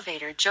are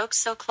elevator jokes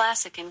so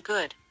classic and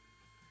good?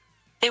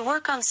 They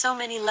work on so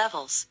many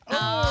levels.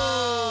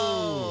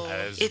 Oh.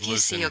 If you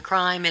see a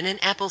crime in an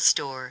Apple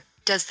store,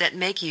 does that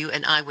make you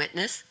an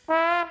eyewitness?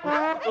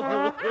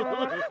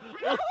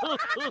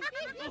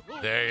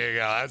 There you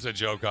go. That's a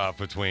joke off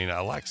between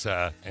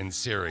Alexa and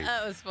Siri.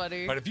 That was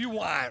funny. But if you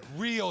want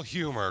real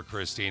humor,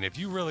 Christine, if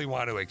you really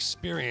want to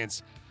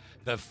experience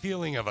the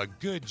feeling of a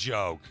good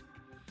joke,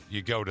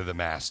 you go to the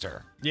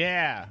master.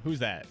 Yeah. Who's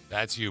that?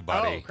 That's you,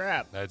 buddy. Oh,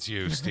 crap. That's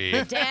you,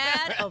 Steve.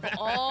 Dad of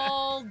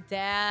all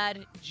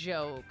dad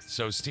jokes.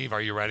 So, Steve,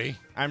 are you ready?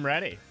 I'm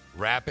ready.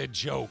 Rapid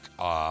joke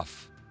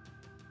off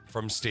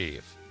from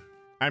Steve.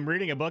 I'm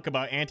reading a book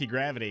about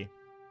anti-gravity.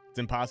 It's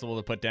impossible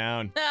to put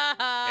down.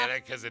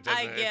 Because it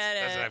doesn't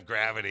have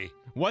gravity.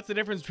 What's the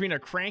difference between a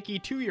cranky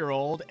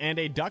 2-year-old and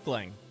a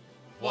duckling?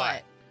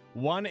 What?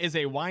 One is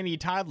a whiny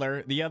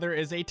toddler. The other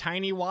is a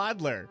tiny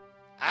waddler.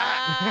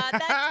 That's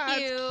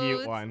cute. That's a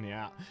cute one,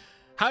 yeah.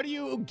 How do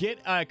you get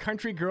a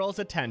country girl's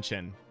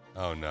attention?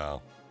 Oh,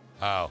 no.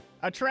 How?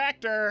 A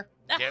tractor.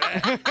 Get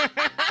it?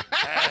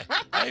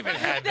 I even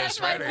had That's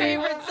this my ready.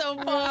 favorite so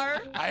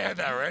far. I had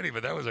that ready,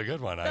 but that was a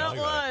good one. I like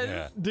was. that.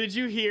 Yeah. Did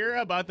you hear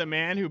about the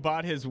man who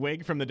bought his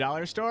wig from the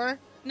dollar store?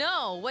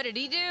 No, what did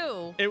he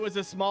do? It was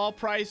a small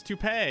price to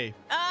pay.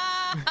 All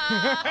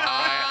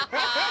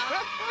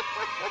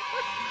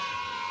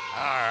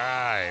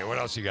right. What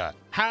else you got?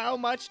 How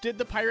much did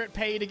the pirate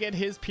pay to get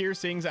his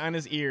piercings on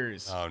his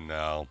ears? Oh,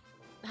 no.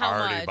 How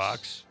much?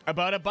 $30.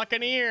 About a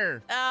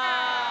buccaneer.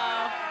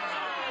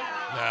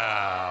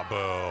 Ah,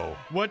 boo.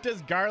 What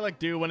does garlic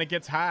do when it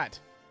gets hot?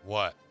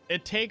 What?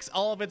 It takes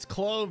all of its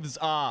clothes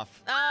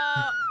off.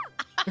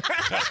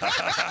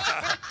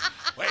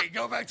 Wait,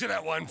 go back to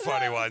that one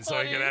funny one so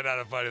we can end on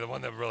a funny, the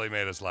one that really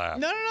made us laugh.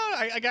 No.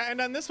 I got to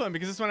end on this one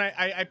because this one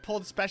I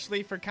pulled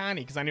specially for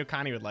Connie because I knew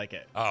Connie would like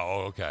it.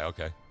 Oh, okay.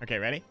 Okay,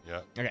 ready?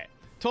 Yeah. Okay.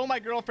 Told my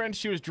girlfriend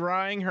she was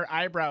drawing her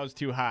eyebrows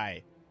too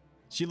high.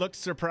 She looked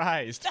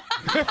surprised.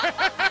 Nice.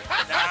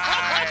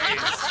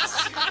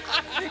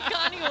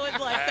 Connie would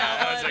like that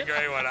That was one. a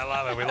great one. I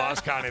love it. We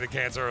lost Connie to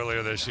cancer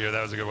earlier this year.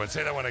 That was a good one.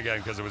 Say that one again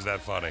because it was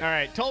that funny. All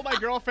right. Told my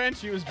girlfriend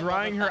she was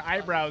drawing her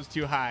eyebrows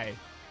too high.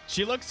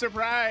 She looked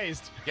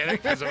surprised. Get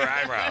it? Because of her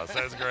eyebrows.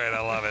 That's great.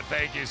 I love it.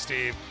 Thank you,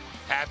 Steve.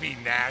 Happy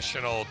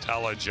National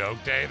Tell a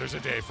Joke Day. There's a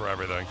day for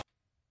everything.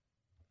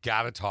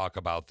 Got to talk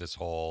about this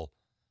whole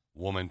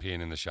woman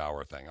peeing in the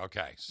shower thing.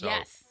 Okay. So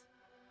Yes.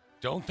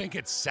 don't think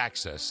it's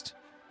sexist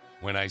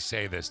when I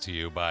say this to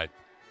you, but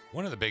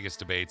one of the biggest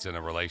debates in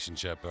a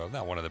relationship,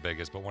 not one of the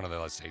biggest, but one of the,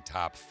 let's say,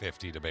 top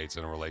 50 debates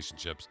in a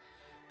relationships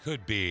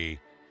could be,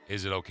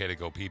 is it okay to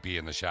go pee-pee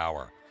in the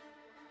shower?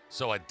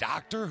 So a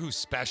doctor who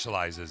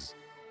specializes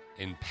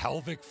in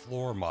pelvic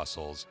floor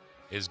muscles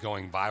is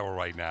going viral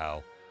right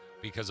now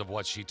because of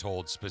what she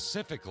told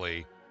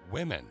specifically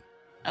women.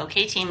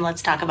 Okay, team,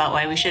 let's talk about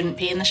why we shouldn't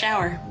pee in the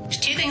shower. There's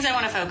two things I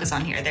want to focus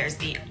on here. There's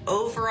the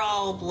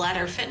overall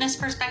bladder fitness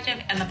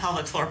perspective and the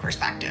pelvic floor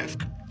perspective.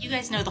 You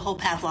guys know the whole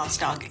Pavlov's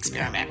dog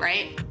experiment,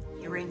 right?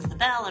 He rings the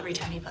bell every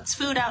time he puts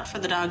food out for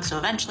the dog, so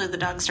eventually the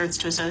dog starts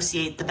to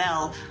associate the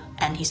bell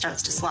and he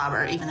starts to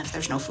slobber even if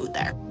there's no food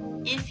there.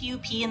 If you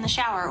pee in the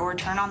shower or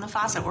turn on the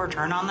faucet or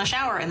turn on the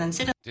shower and then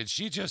sit in... Did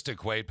she just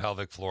equate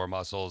pelvic floor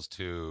muscles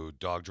to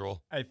dog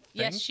drool? I think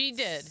Yes, she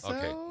did.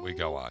 Okay, we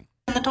go on.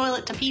 in the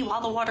toilet to pee while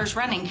the water's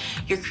running,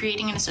 you're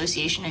creating an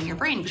association in your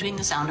brain between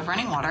the sound of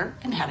running water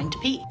and having to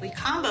pee. We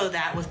combo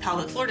that with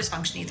pelvic floor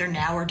dysfunction either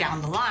now or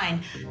down the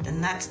line,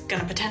 then that's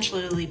going to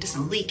potentially lead to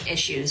some leak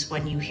issues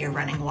when you hear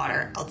running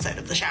water outside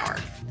of the shower.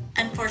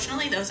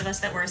 Unfortunately, those of us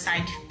that were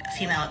assigned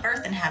female at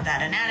birth and have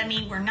that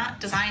anatomy, we're not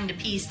designed to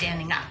pee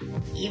standing up.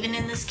 Even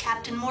in this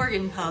Captain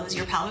Morgan pose,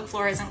 your pelvic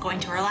floor isn't going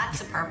to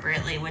relax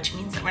appropriately, which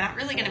means that we're not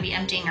really going to be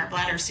emptying our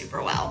bladder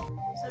super well.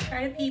 So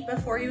try to pee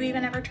before you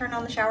even ever turn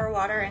on the shower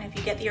water, and if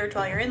you get the urge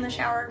while you're in the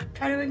shower,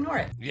 try to ignore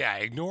it. Yeah,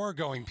 ignore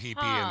going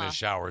pee-pee in the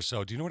shower.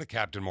 So do you know what a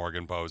Captain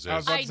Morgan pose is? I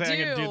was about to say,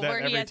 I can do that where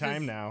he every has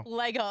time his now.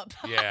 leg up.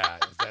 Yeah,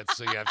 that's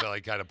so you have to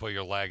like kind of put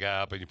your leg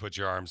up and you put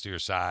your arms to your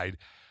side.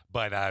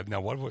 But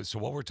now what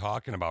we're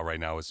talking about right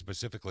now is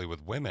specifically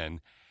with women.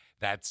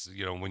 That's,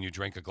 you know, when you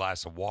drink a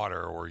glass of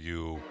water or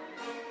you,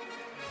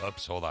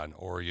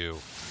 or you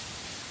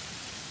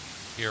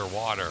hear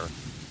water,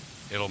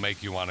 it'll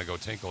make you want to go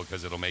tinkle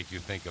because it'll make you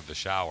think of the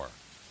shower.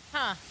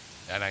 Huh.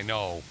 And I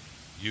know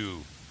you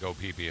go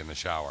pee-pee in the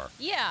shower.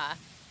 Yeah.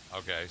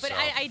 Okay, But so.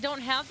 I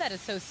don't have that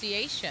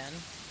association.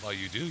 Well,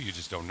 you do. You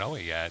just don't know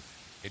it yet.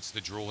 It's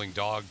the drooling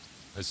dog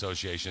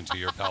association to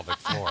your pelvic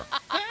floor.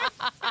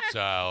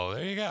 So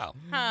there you go.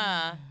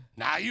 Huh.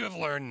 Now you have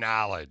learned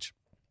knowledge.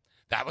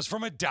 That was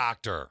from a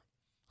doctor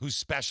who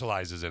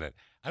specializes in it.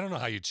 I don't know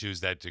how you choose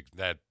that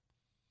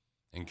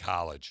in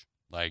college.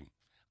 Like,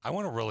 I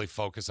want to really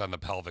focus on the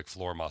pelvic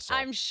floor muscle.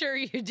 I'm sure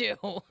you do.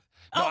 No,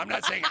 I'm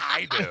not saying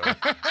I do.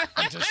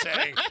 I'm just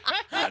saying,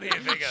 how do you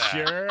think of that?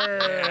 Sure.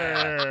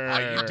 Yeah.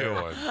 How you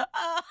doing?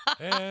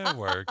 It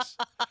works.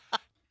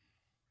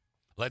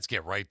 Let's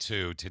get right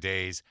to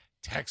today's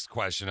text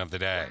question of the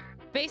day.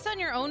 Based on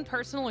your own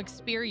personal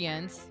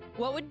experience,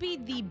 what would be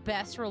the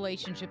best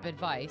relationship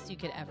advice you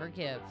could ever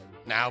give?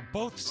 Now,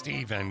 both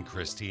Steve and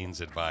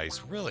Christine's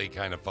advice really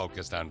kind of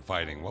focused on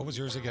fighting. What was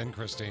yours again,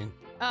 Christine?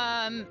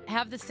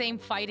 Have the same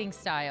fighting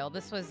style.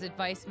 This was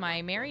advice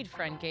my married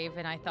friend gave,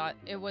 and I thought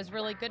it was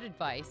really good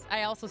advice.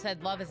 I also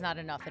said love is not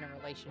enough in a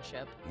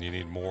relationship. You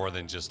need more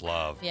than just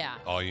love. Yeah.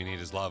 All you need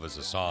is love is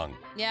a song.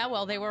 Yeah,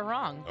 well, they were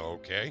wrong.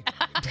 Okay.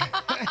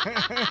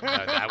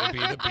 That would be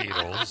the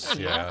Beatles.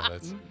 Yeah.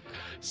 That's...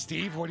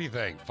 Steve, what do you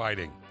think?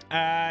 Fighting.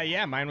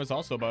 Yeah, mine was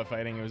also about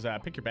fighting. It was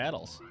pick your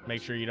battles.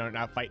 Make sure you're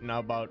not fighting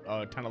about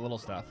a ton of little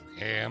stuff.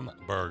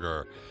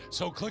 Hamburger.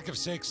 So, click of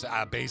 6,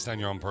 based on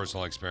your own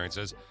personal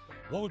experiences,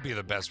 what would be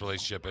the best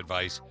relationship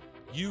advice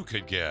you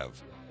could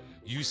give?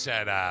 You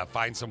said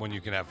find someone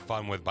you can have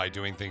fun with by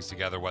doing things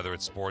together, whether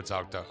it's sports,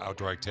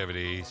 outdoor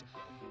activities,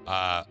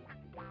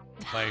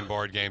 playing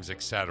board games,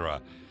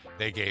 etc.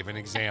 They gave an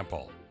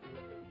example.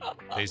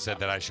 They said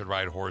that I should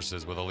ride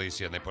horses with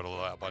Alicia, and they put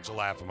a bunch of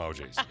laugh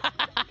emojis.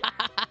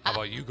 How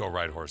about you go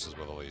ride horses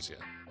with Alicia?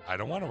 I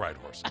don't want to ride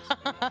horses.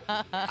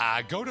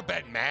 Go to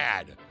bed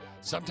mad.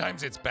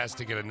 Sometimes it's best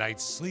to get a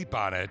night's sleep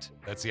on it.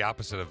 That's the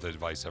opposite of the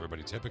advice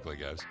everybody typically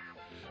gives.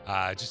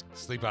 Just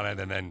sleep on it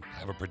and then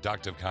have a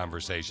productive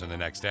conversation the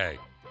next day.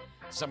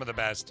 Some of the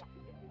best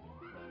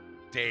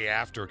day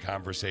after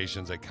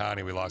conversations at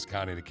Connie. We lost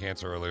Connie to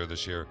cancer earlier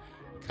this year.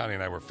 Connie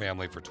and I were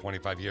family for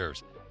 25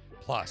 years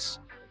plus.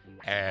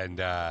 And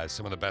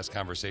some of the best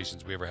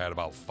conversations we ever had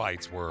about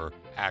fights were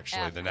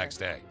actually the next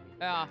day.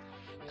 Yeah.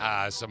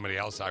 Somebody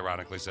else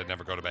ironically said,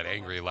 never go to bed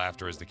angry.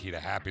 Laughter is the key to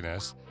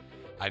happiness.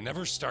 I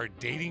never start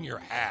dating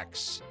your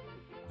ex.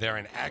 They're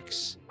an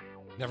ex.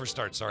 Never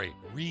start,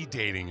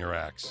 redating your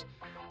ex.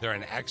 They're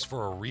an ex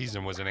for a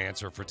reason was an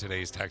answer for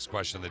today's text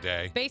question of the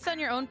day. Based on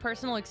your own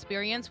personal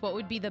experience, what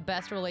would be the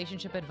best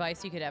relationship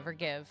advice you could ever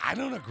give? I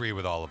don't agree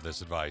with all of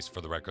this advice,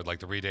 for the record. Like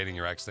the redating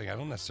your ex thing, I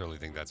don't necessarily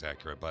think that's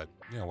accurate, but,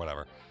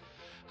 whatever.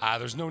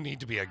 There's no need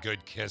to be a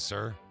good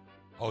kisser.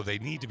 Oh, they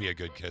need to be a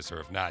good kisser.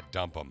 If not,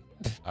 dump them.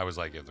 I was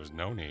like, if there's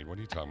no need, what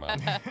are you talking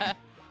about?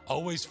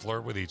 Always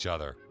flirt with each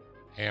other.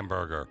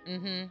 Hamburger.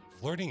 Mm-hmm.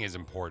 Flirting is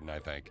important, I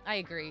think. I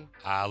agree.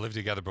 Live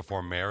together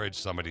before marriage,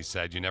 somebody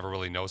said. You never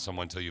really know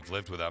someone until you've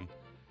lived with them.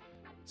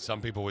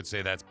 Some people would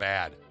say that's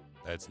bad.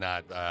 That's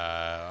not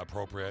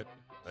appropriate.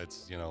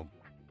 That's,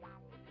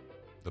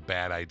 the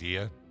bad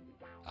idea.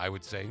 I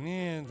would say,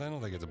 I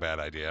don't think it's a bad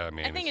idea.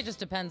 I think it just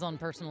depends on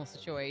personal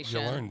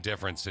situation. You learn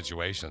different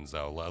situations,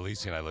 though.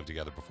 Alicia and I lived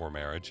together before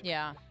marriage.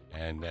 Yeah.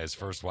 And as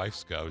first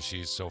wives go,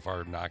 she's so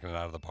far knocking it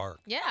out of the park.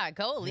 Yeah,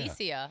 go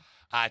Alicia.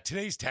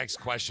 Today's text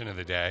question of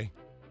the day.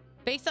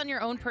 Based on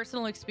your own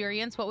personal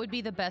experience, what would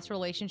be the best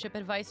relationship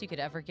advice you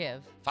could ever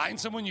give? Find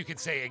someone you could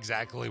say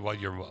exactly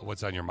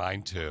what's on your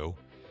mind to.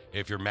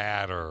 If you're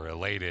mad or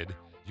elated,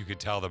 you could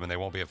tell them and they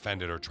won't be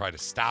offended or try to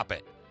stop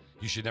it.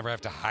 You should never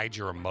have to hide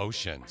your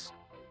emotions.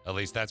 At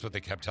least that's what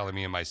they kept telling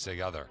me and my sig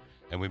other.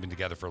 And we've been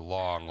together for a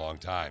long, long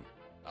time.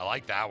 I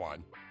like that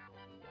one.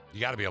 You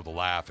got to be able to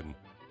laugh and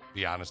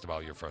be honest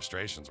about your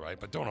frustrations, right?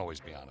 But don't always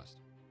be honest.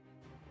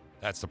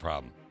 That's the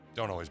problem.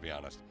 Don't always be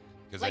honest.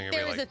 Like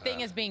there is a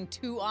thing as being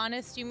too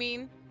honest, you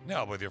mean?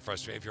 No, with your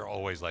frustration. If you're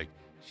always like,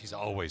 she's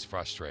always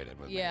frustrated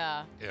with me.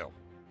 Yeah. Ew.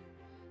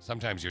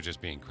 Sometimes you're just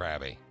being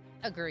crabby.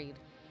 Agreed.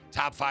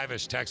 Top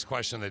 5-ish text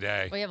question of the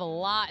day. We have a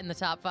lot in the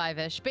top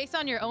 5-ish. Based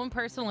on your own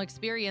personal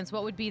experience,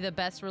 what would be the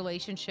best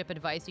relationship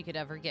advice you could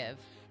ever give?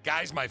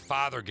 Guys, my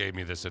father gave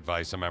me this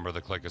advice, a member of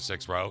the Click of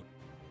Six wrote.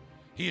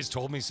 He has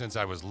told me since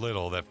I was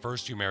little that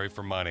first you marry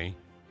for money,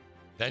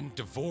 then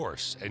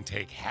divorce and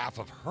take half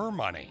of her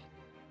money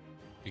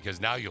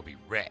because now you'll be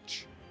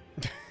rich.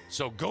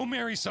 So go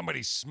marry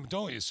somebody,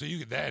 so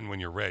you then, when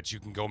you're rich, you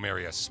can go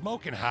marry a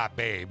smoking hot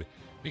babe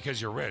because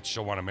you're rich,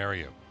 she'll want to marry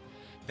you.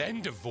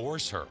 Then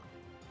divorce her.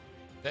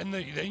 Then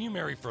you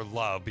marry for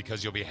love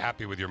because you'll be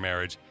happy with your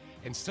marriage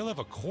and still have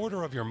a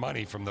quarter of your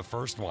money from the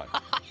first one.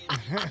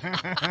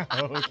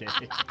 Okay.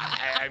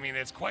 I mean,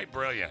 it's quite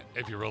brilliant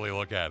if you really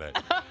look at it.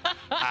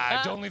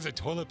 Don't leave the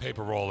toilet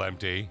paper roll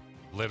empty,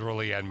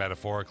 literally and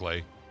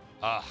metaphorically.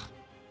 Ugh,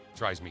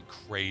 drives me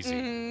crazy.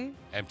 Mm-hmm.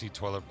 Empty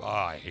toilet. Oh,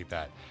 I hate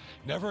that.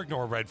 Never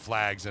ignore red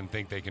flags and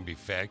think they can be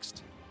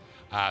fixed.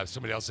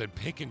 Somebody else said,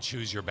 pick and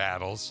choose your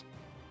battles.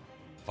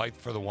 Fight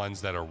for the ones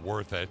that are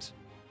worth it.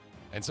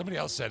 And somebody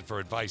else said, for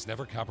advice,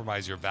 never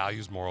compromise your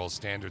values, morals,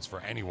 standards for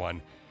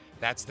anyone.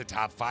 That's the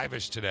top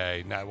 5-ish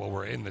today.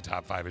 We're in the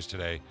top 5-ish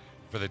today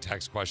for the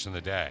text question of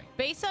the day.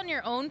 Based on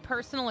your own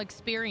personal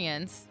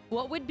experience,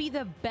 what would be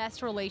the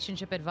best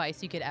relationship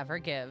advice you could ever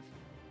give?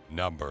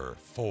 Number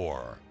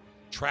 4,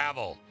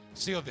 travel.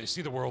 See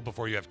the world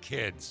before you have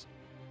kids.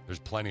 There's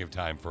plenty of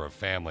time for a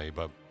family,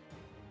 but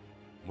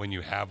when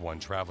you have one,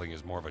 traveling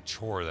is more of a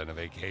chore than a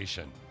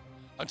vacation.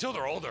 Until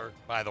they're older,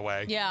 by the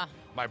way. Yeah.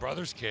 My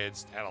brother's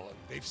kids,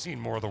 they've seen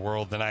more of the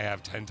world than I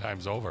have 10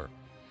 times over.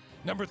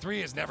 Number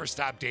 3 is never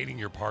stop dating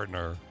your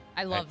partner.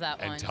 I love that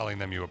one. And telling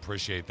them you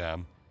appreciate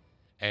them.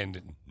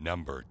 And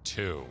number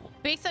 2.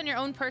 Based on your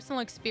own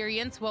personal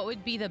experience, what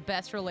would be the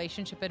best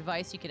relationship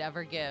advice you could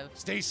ever give?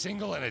 Stay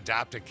single and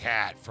adopt a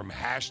cat from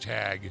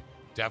hashtag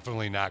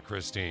definitely not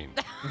Christine.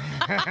 Is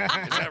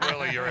that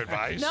really your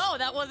advice? No,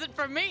 that wasn't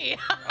from me.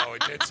 Oh,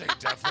 it did say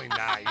definitely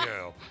not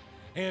you.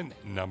 And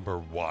number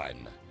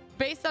 1.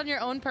 Based on your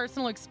own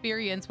personal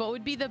experience, what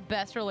would be the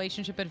best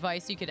relationship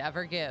advice you could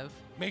ever give?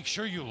 Make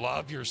sure you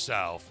love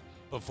yourself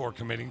before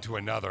committing to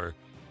another.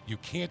 You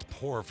can't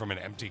pour from an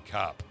empty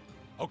cup.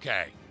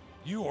 Okay,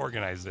 you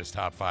organized this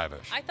top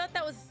 5-ish. I thought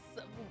that was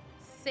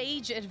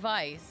sage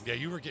advice. Yeah,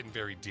 you were getting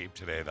very deep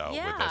today, though,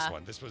 Yeah. with this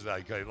one. This was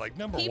like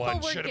number People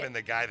 1 were should have been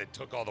the guy that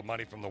took all the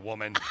money from the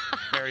woman,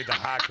 married the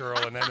hot girl,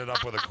 and ended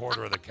up with a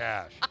quarter of the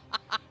cash.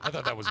 I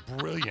thought that was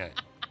brilliant.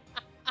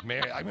 I'm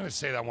going to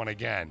say that one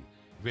again.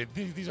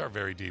 These are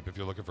very deep. If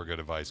you're looking for good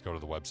advice, go to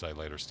the website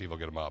later. Steve will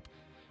get them up.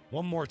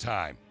 One more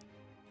time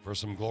for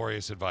some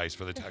glorious advice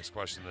for the text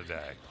question of the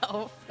day.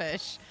 Oh,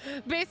 Fish.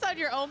 Based on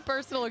your own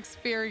personal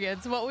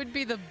experience, what would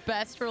be the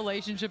best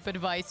relationship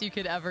advice you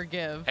could ever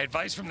give?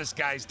 Advice from this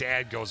guy's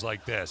dad goes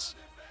like this.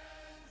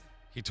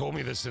 He told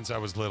me this since I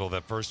was little,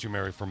 that first you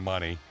marry for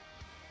money,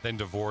 then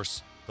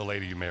divorce the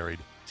lady you married.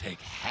 Take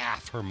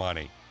half her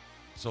money.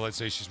 So let's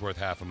say she's worth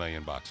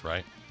 $500,000,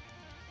 right?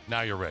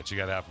 Now you're rich. You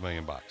got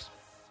 $500,000.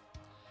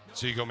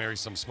 So you go marry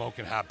some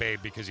smoking hot babe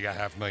because you got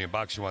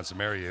 $500,000. She wants to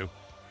marry you.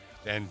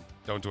 Then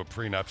don't do a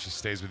prenup. She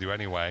stays with you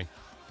anyway.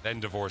 Then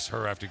divorce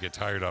her after you get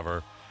tired of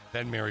her.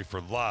 Then marry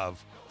for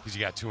love because you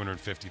got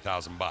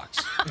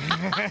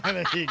 $250,000.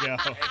 There you go.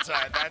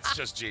 That's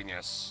just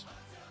genius.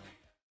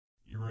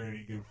 You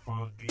ready to get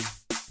funky?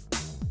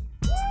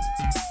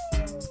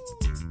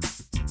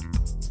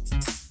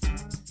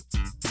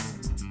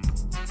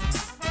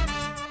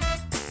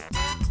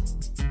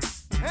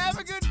 Have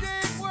a good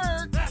day at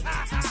work.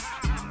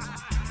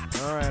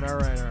 All right.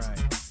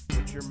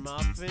 Put your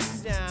muffin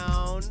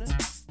down,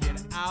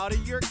 get out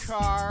of your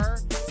car,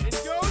 and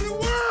go to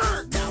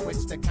work. Now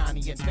it's the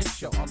Connie and Fish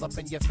show, all up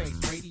in your face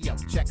radio.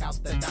 Check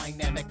out the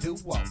dynamic duo.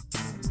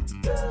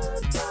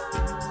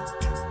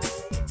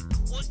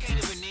 What kind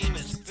of a name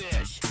is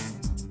Fish?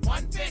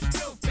 One fish,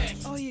 two fish.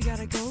 Oh, you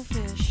gotta go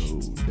fish.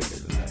 Ooh,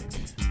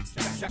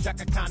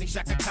 Shaka Connie,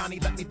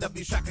 let me love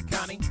you, Shaka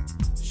Connie.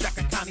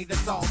 Shaka Connie,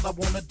 that's all I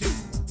wanna do.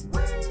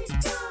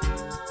 Wake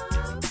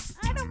up!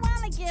 I don't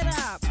wanna get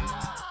up.